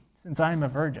be, since I am a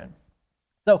virgin?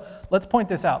 So let's point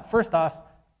this out. First off,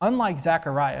 unlike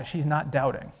Zechariah, she's not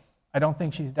doubting. I don't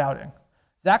think she's doubting.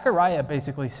 Zechariah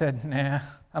basically said, nah,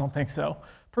 I don't think so.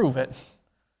 Prove it.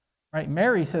 Right?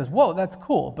 Mary says, whoa, that's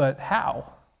cool, but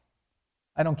how?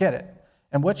 I don't get it.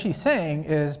 And what she's saying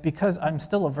is, because I'm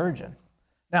still a virgin.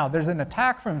 Now, there's an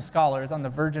attack from scholars on the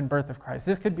virgin birth of Christ.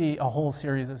 This could be a whole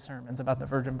series of sermons about the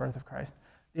virgin birth of Christ.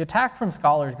 The attack from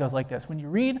scholars goes like this. When you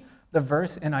read the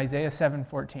verse in Isaiah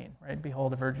 7:14, right?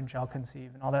 Behold, a virgin shall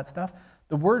conceive and all that stuff.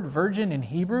 The word virgin in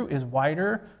Hebrew is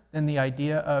wider than the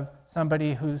idea of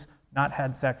somebody who's not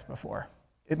had sex before.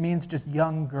 It means just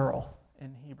young girl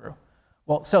in Hebrew.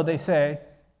 Well, so they say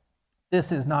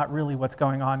this is not really what's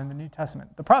going on in the New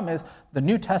Testament. The problem is the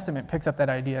New Testament picks up that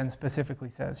idea and specifically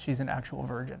says she's an actual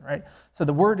virgin, right? So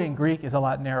the word in Greek is a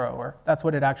lot narrower. That's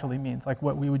what it actually means, like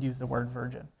what we would use the word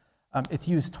virgin. It's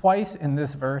used twice in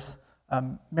this verse.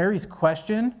 Mary's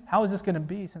question, how is this going to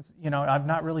be since, I've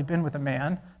not really been with a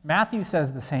man? Matthew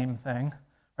says the same thing,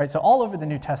 right? So all over the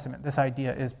New Testament, this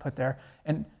idea is put there.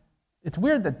 And it's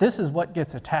weird that this is what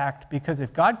gets attacked, because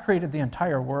if God created the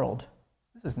entire world,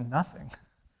 this is nothing,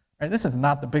 right? This is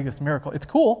not the biggest miracle. It's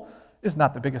cool. It's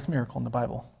not the biggest miracle in the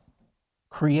Bible.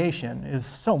 Creation is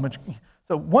so much.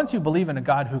 So once you believe in a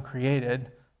God who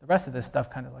created, the rest of this stuff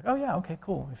kind of like, oh yeah, okay,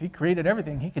 cool. If he created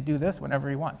everything, he could do this whenever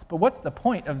he wants. But what's the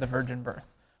point of the virgin birth?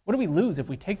 What do we lose if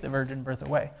we take the virgin birth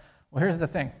away? Well, here's the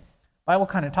thing. The Bible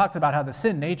kind of talks about how the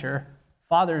sin nature,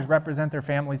 fathers represent their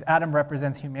families, Adam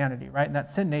represents humanity, right? And that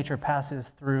sin nature passes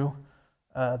through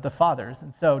the fathers,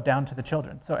 and so down to the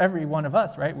children. So every one of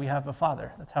us, right, we have a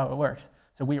father. That's how it works.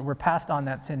 So we're passed on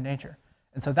that sin nature.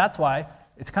 And so that's why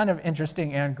it's kind of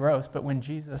interesting and gross, but when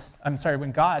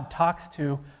God talks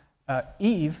to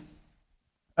Eve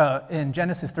in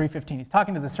Genesis 3:15, he's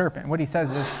talking to the serpent. What he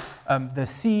says is the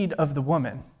seed of the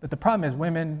woman. But the problem is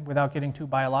women, without getting too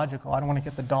biological, I don't want to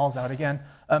get the dolls out again,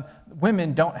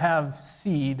 women don't have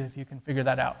seed, if you can figure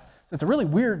that out. So it's a really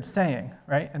weird saying,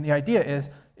 right? And the idea is,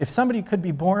 if somebody could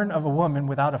be born of a woman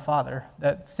without a father,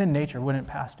 that sin nature wouldn't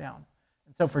pass down.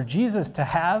 And so for Jesus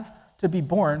to be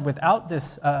born without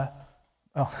this,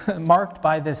 marked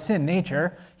by this sin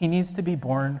nature, he needs to be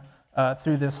born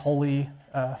through this holy,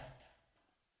 there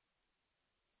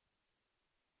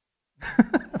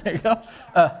you go.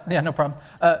 Yeah, no problem.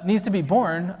 Needs to be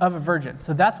born of a virgin.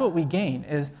 So that's what we gain,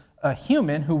 is a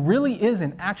human who really is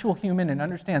an actual human and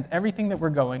understands everything that we're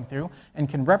going through and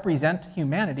can represent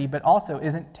humanity, but also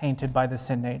isn't tainted by the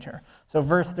sin nature. So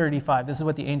verse 35, this is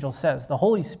what the angel says. The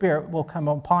Holy Spirit will come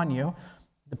upon you.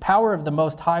 The power of the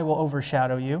Most High will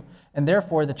overshadow you, and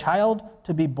therefore the child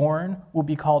to be born will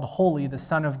be called Holy, the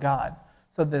Son of God.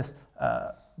 So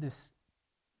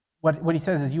what he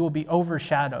says is you will be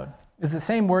overshadowed. It's the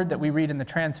same word that we read in the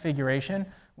Transfiguration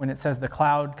when it says the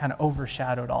cloud kind of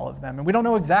overshadowed all of them. And we don't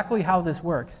know exactly how this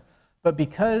works, but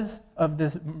because of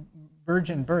this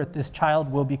virgin birth, this child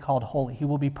will be called holy. He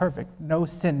will be perfect, no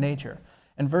sin nature.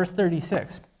 And verse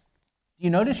 36, do you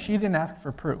notice she didn't ask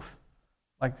for proof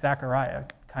like Zechariah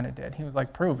kind of did? He was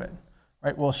like, prove it,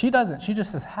 right? Well, she doesn't. She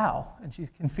just says, how? And she's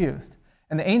confused.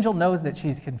 And the angel knows that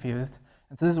she's confused.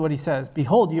 And so this is what he says.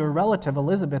 Behold, your relative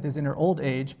Elizabeth is in her old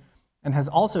age and has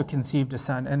also conceived a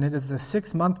son, and it is the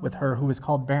 6th month with her who is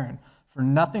called barren, for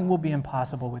nothing will be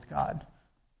impossible with God.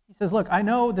 He says, look, I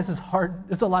know this is hard.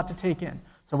 It's a lot to take in.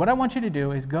 So what I want you to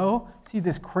do is go see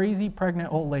this crazy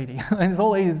pregnant old lady. And this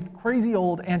old lady is crazy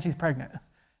old and she's pregnant.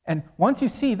 And once you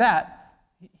see that,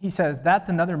 he says, that's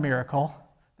another miracle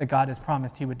that God has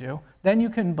promised he would do. Then you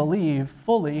can believe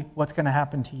fully what's going to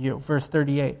happen to you. Verse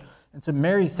 38. And so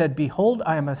Mary said, behold,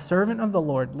 I am a servant of the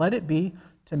Lord. Let it be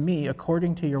to me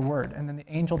according to your word. And then the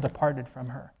angel departed from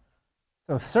her.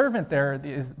 So servant there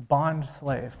is bond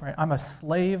slave, right? I'm a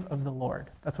slave of the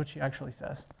Lord. That's what she actually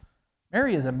says.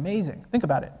 Mary is amazing. Think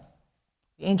about it.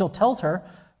 The angel tells her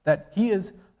that he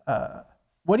is,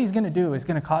 what he's going to do is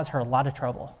going to cause her a lot of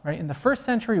trouble, right? In the first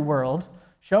century world,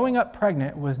 showing up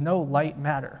pregnant was no light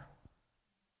matter,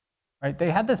 right?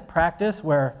 They had this practice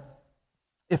where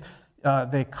if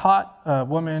they caught a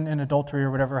woman in adultery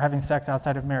or whatever, having sex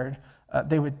outside of marriage,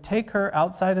 they would take her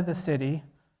outside of the city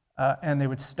and they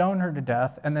would stone her to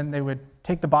death, and then they would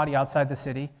take the body outside the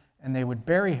city and they would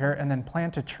bury her and then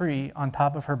plant a tree on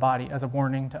top of her body as a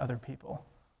warning to other people.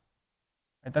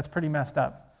 Right? That's pretty messed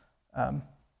up.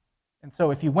 And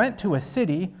so if you went to a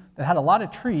city that had a lot of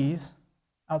trees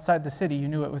outside the city, you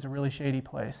knew it was a really shady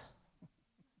place.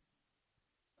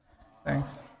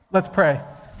 Thanks. Let's pray.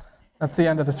 That's the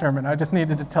end of the sermon. I just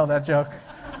needed to tell that joke.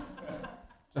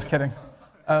 Just kidding.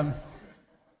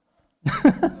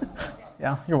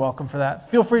 Yeah, you're welcome for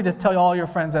that. Feel free to tell all your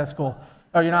friends at school.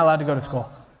 Oh, you're not allowed to go to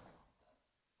school.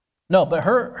 No, but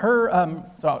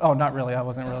not really. I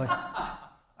wasn't really.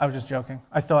 I was just joking.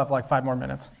 I still have like 5 more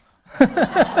minutes.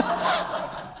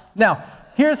 Now,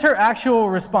 here's her actual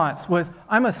response was,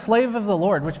 I'm a slave of the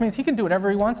Lord, which means he can do whatever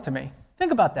he wants to me.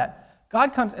 Think about that.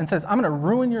 God comes and says, I'm going to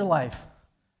ruin your life.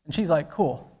 And she's like,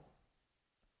 cool.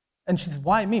 And she says,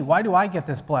 why me? Why do I get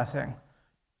this blessing?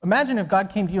 Imagine if God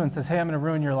came to you and says, hey, I'm going to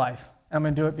ruin your life. I'm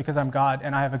going to do it because I'm God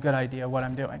and I have a good idea what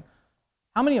I'm doing.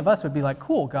 How many of us would be like,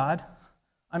 cool, God,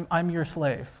 I'm your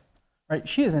slave, right?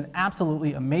 She is an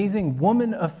absolutely amazing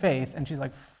woman of faith, and she's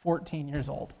like 14 years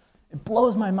old. It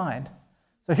blows my mind.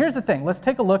 So here's the thing. Let's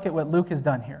take a look at what Luke has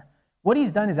done here. What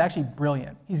he's done is actually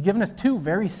brilliant. He's given us 2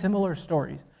 very similar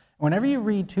stories. Whenever you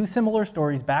read 2 similar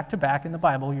stories back to back in the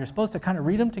Bible, you're supposed to kind of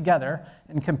read them together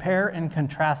and compare and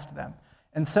contrast them.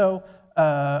 And so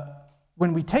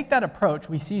when we take that approach,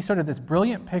 we see sort of this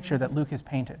brilliant picture that Luke has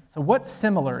painted. So what's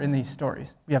similar in these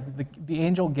stories? We have the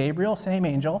angel Gabriel, same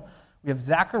angel. We have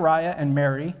Zechariah and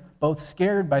Mary, both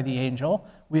scared by the angel.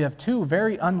 We have 2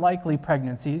 very unlikely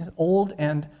pregnancies, old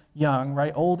and young,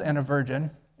 right? Old and a virgin.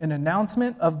 An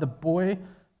announcement of the boy,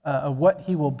 of what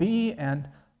he will be and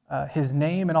his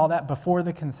name and all that before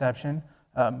the conception.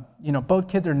 Both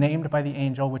kids are named by the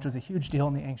angel, which was a huge deal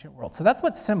in the ancient world. So that's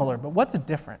what's similar, but what's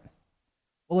different?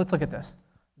 Well, let's look at this.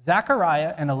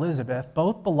 Zechariah and Elizabeth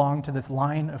both belong to this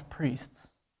line of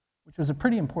priests, which was a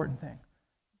pretty important thing.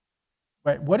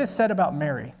 Right? What is said about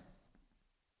Mary?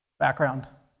 Background.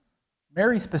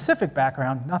 Mary's specific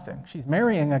background, nothing. She's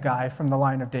marrying a guy from the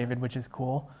line of David, which is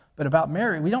cool. But about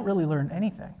Mary, we don't really learn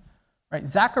anything. Right?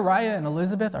 Zechariah and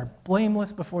Elizabeth are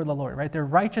blameless before the Lord, right? They're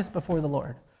righteous before the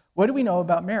Lord. What do we know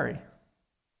about Mary?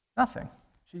 Nothing.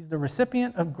 She's the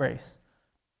recipient of grace.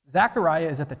 Zechariah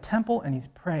is at the temple and he's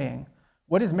praying.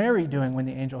 What is Mary doing when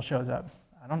the angel shows up?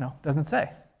 I don't know. Doesn't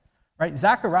say. Right?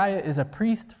 Zechariah is a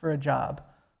priest for a job.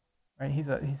 Right? He's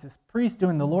this priest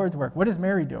doing the Lord's work. What is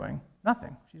Mary doing?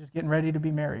 Nothing. She's just getting ready to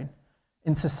be married.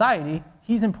 In society,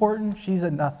 he's important, she's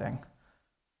a nothing.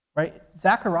 Right?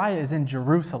 Zechariah is in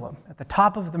Jerusalem, at the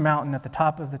top of the mountain, at the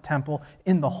top of the temple,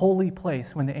 in the holy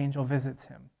place when the angel visits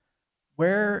him.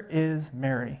 Where is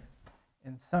Mary?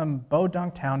 In some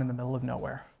bodunk town in the middle of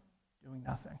nowhere, doing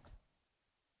nothing.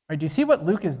 Right? Do you see what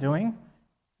Luke is doing?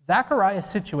 Zechariah's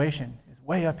situation is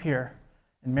way up here,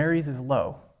 and Mary's is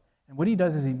low. And what he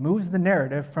does is he moves the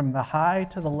narrative from the high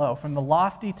to the low, from the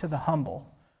lofty to the humble.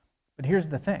 But here's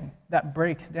the thing, that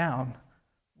breaks down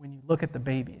when you look at the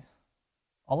babies.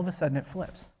 All of a sudden it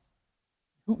flips.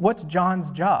 What's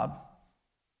John's job?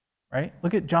 Right?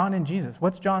 Look at John and Jesus.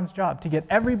 What's John's job? To get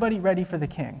everybody ready for the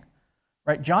king.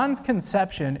 Right? John's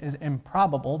conception is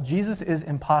improbable. Jesus is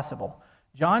impossible.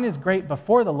 John is great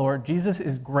before the Lord. Jesus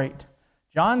is great.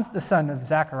 John's the son of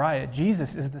Zechariah.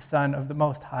 Jesus is the son of the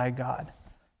Most High God.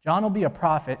 John will be a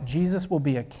prophet. Jesus will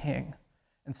be a king.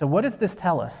 And so what does this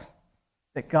tell us?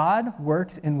 That God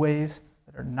works in ways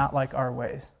that are not like our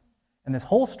ways. And this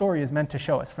whole story is meant to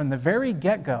show us from the very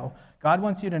get-go, God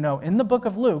wants you to know in the book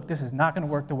of Luke, this is not going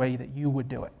to work the way that you would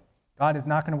do it. God is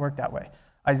not going to work that way.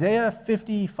 Isaiah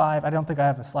 55, I don't think I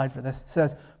have a slide for this,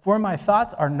 says, "For my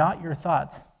thoughts are not your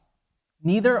thoughts,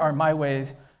 neither are my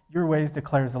ways your ways,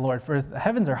 declares the Lord. For as the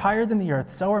heavens are higher than the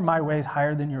earth, so are my ways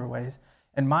higher than your ways,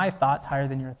 and my thoughts higher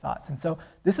than your thoughts." And so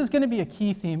this is going to be a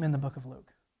key theme in the book of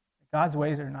Luke. God's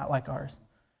ways are not like ours.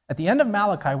 At the end of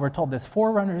Malachi, we're told this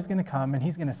forerunner is going to come, and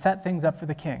he's going to set things up for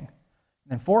the king. And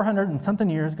then 400 and something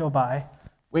years go by,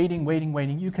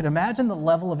 waiting. You could imagine the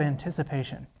level of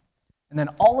anticipation. And then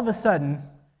all of a sudden,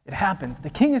 it happens. The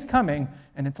king is coming,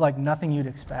 and it's like nothing you'd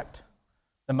expect.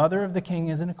 The mother of the king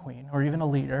isn't a queen or even a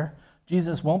leader.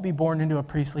 Jesus won't be born into a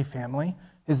priestly family.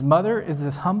 His mother is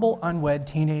this humble, unwed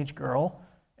teenage girl,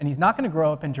 and he's not going to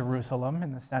grow up in Jerusalem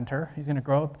in the center. He's going to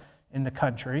grow up in the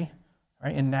country,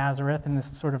 right, in Nazareth, in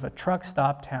this sort of a truck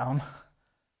stop town.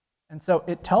 And so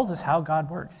it tells us how God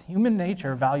works. Human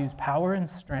nature values power and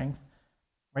strength.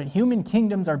 Right? Human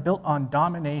kingdoms are built on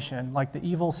domination, like the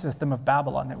evil system of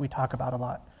Babylon that we talk about a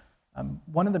lot.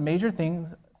 One of the major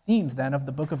themes then of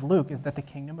the book of Luke is that the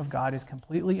kingdom of God is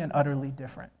completely and utterly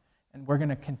different. And we're going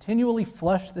to continually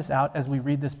flesh this out as we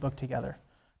read this book together.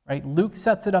 Right? Luke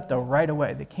sets it up though right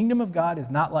away. The kingdom of God is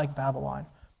not like Babylon.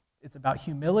 It's about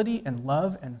humility and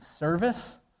love and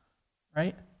service,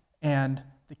 right? And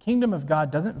the kingdom of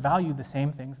God doesn't value the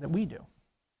same things that we do.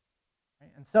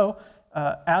 Right? And so,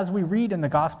 as we read in the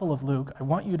Gospel of Luke, I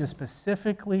want you to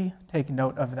specifically take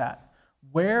note of that.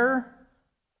 Where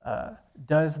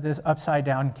does this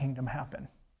upside-down kingdom happen?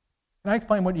 Can I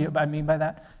explain what I mean by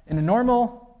that? In a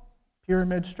normal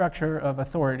pyramid structure of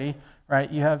authority, right,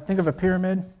 think of a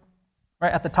pyramid.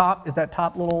 Right at the top is that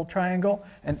top little triangle,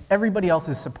 and everybody else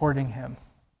is supporting him.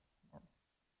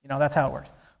 That's how it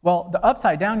works. Well, the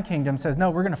upside-down kingdom says, no,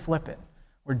 we're going to flip it,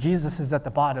 where Jesus is at the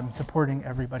bottom supporting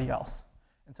everybody else.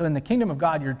 And so in the kingdom of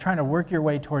God, you're trying to work your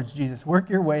way towards Jesus, work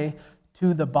your way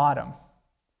to the bottom.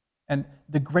 And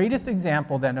the greatest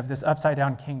example then of this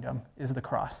upside-down kingdom is the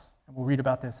cross. And we'll read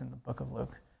about this in the book of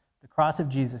Luke. The cross of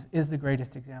Jesus is the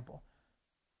greatest example,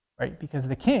 right? Because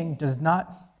the king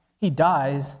he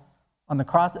dies on the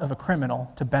cross of a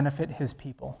criminal to benefit his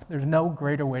people. There's no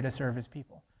greater way to serve his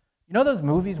people. You know those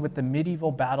movies with the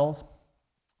medieval battles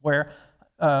where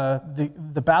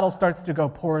the battle starts to go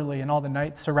poorly and all the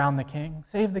knights surround the king?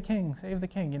 Save the king, save the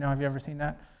king. Have you ever seen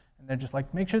that? And they're just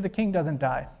like, make sure the king doesn't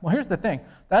die. Well, here's the thing.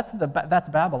 That's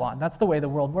Babylon. That's the way the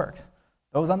world works.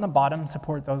 Those on the bottom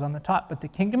support those on the top. But the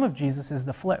kingdom of Jesus is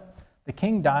the flip. The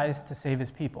king dies to save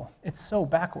his people. It's so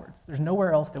backwards. There's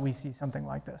nowhere else that we see something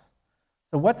like this.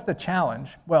 So what's the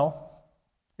challenge? Well,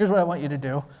 here's what I want you to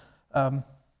do.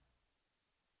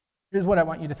 Here's what I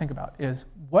want you to think about is,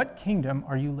 what kingdom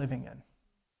are you living in?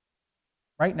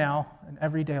 Right now, in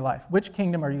everyday life. Which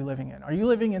kingdom are you living in? Are you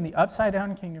living in the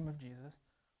upside-down kingdom of Jesus,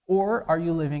 or are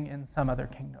you living in some other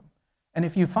kingdom? And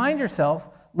if you find yourself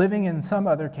living in some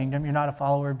other kingdom, you're not a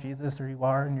follower of Jesus, or you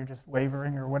are, and you're just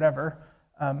wavering or whatever,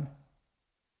 I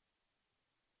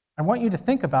want you to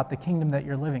think about the kingdom that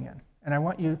you're living in. And I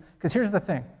want you, because here's the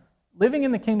thing, living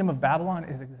in the kingdom of Babylon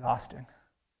is exhausting.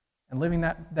 And living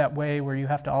that way where you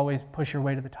have to always push your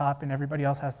way to the top and everybody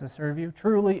else has to serve you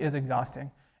truly is exhausting.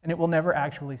 And it will never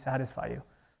actually satisfy you.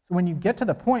 So when you get to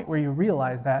the point where you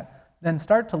realize that, then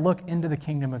start to look into the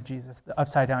kingdom of Jesus, the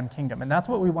upside-down kingdom. And that's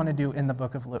what we want to do in the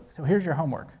book of Luke. So here's your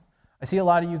homework. I see a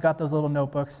lot of you got those little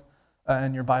notebooks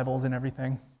and your Bibles and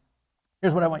everything.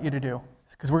 Here's what I want you to do,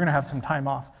 because we're going to have some time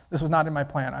off. This was not in my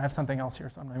plan. I have something else here,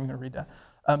 so I'm not even going to read that.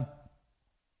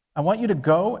 I want you to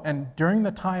go, and during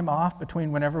the time off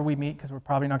between whenever we meet, because we're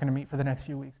probably not going to meet for the next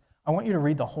few weeks, I want you to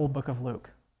read the whole book of Luke.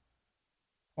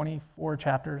 24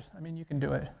 chapters. I mean, you can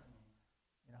do it.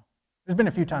 There's been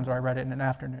a few times where I read it in an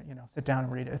afternoon, sit down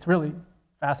and read it. It's really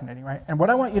fascinating, right? And what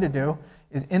I want you to do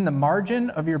is in the margin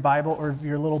of your Bible or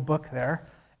your little book there,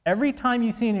 every time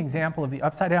you see an example of the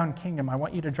upside-down kingdom, I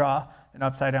want you to draw an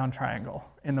upside-down triangle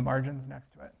in the margins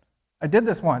next to it. I did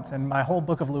this once, and my whole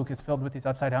book of Luke is filled with these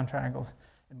upside-down triangles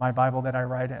in my Bible that I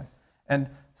write in. And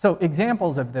so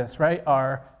examples of this, right,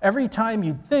 are every time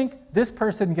you think this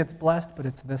person gets blessed, but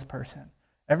it's this person.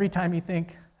 Every time you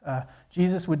think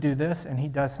Jesus would do this and he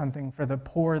does something for the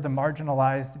poor, the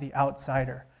marginalized, the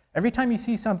outsider. Every time you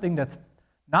see something that's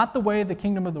not the way the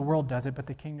kingdom of the world does it, but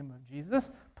the kingdom of Jesus,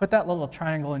 put that little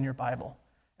triangle in your Bible.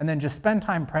 And then just spend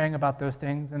time praying about those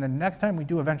things. And then next time we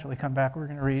do eventually come back, we're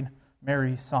going to read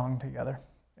Mary's song together.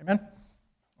 Amen? All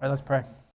right, let's pray.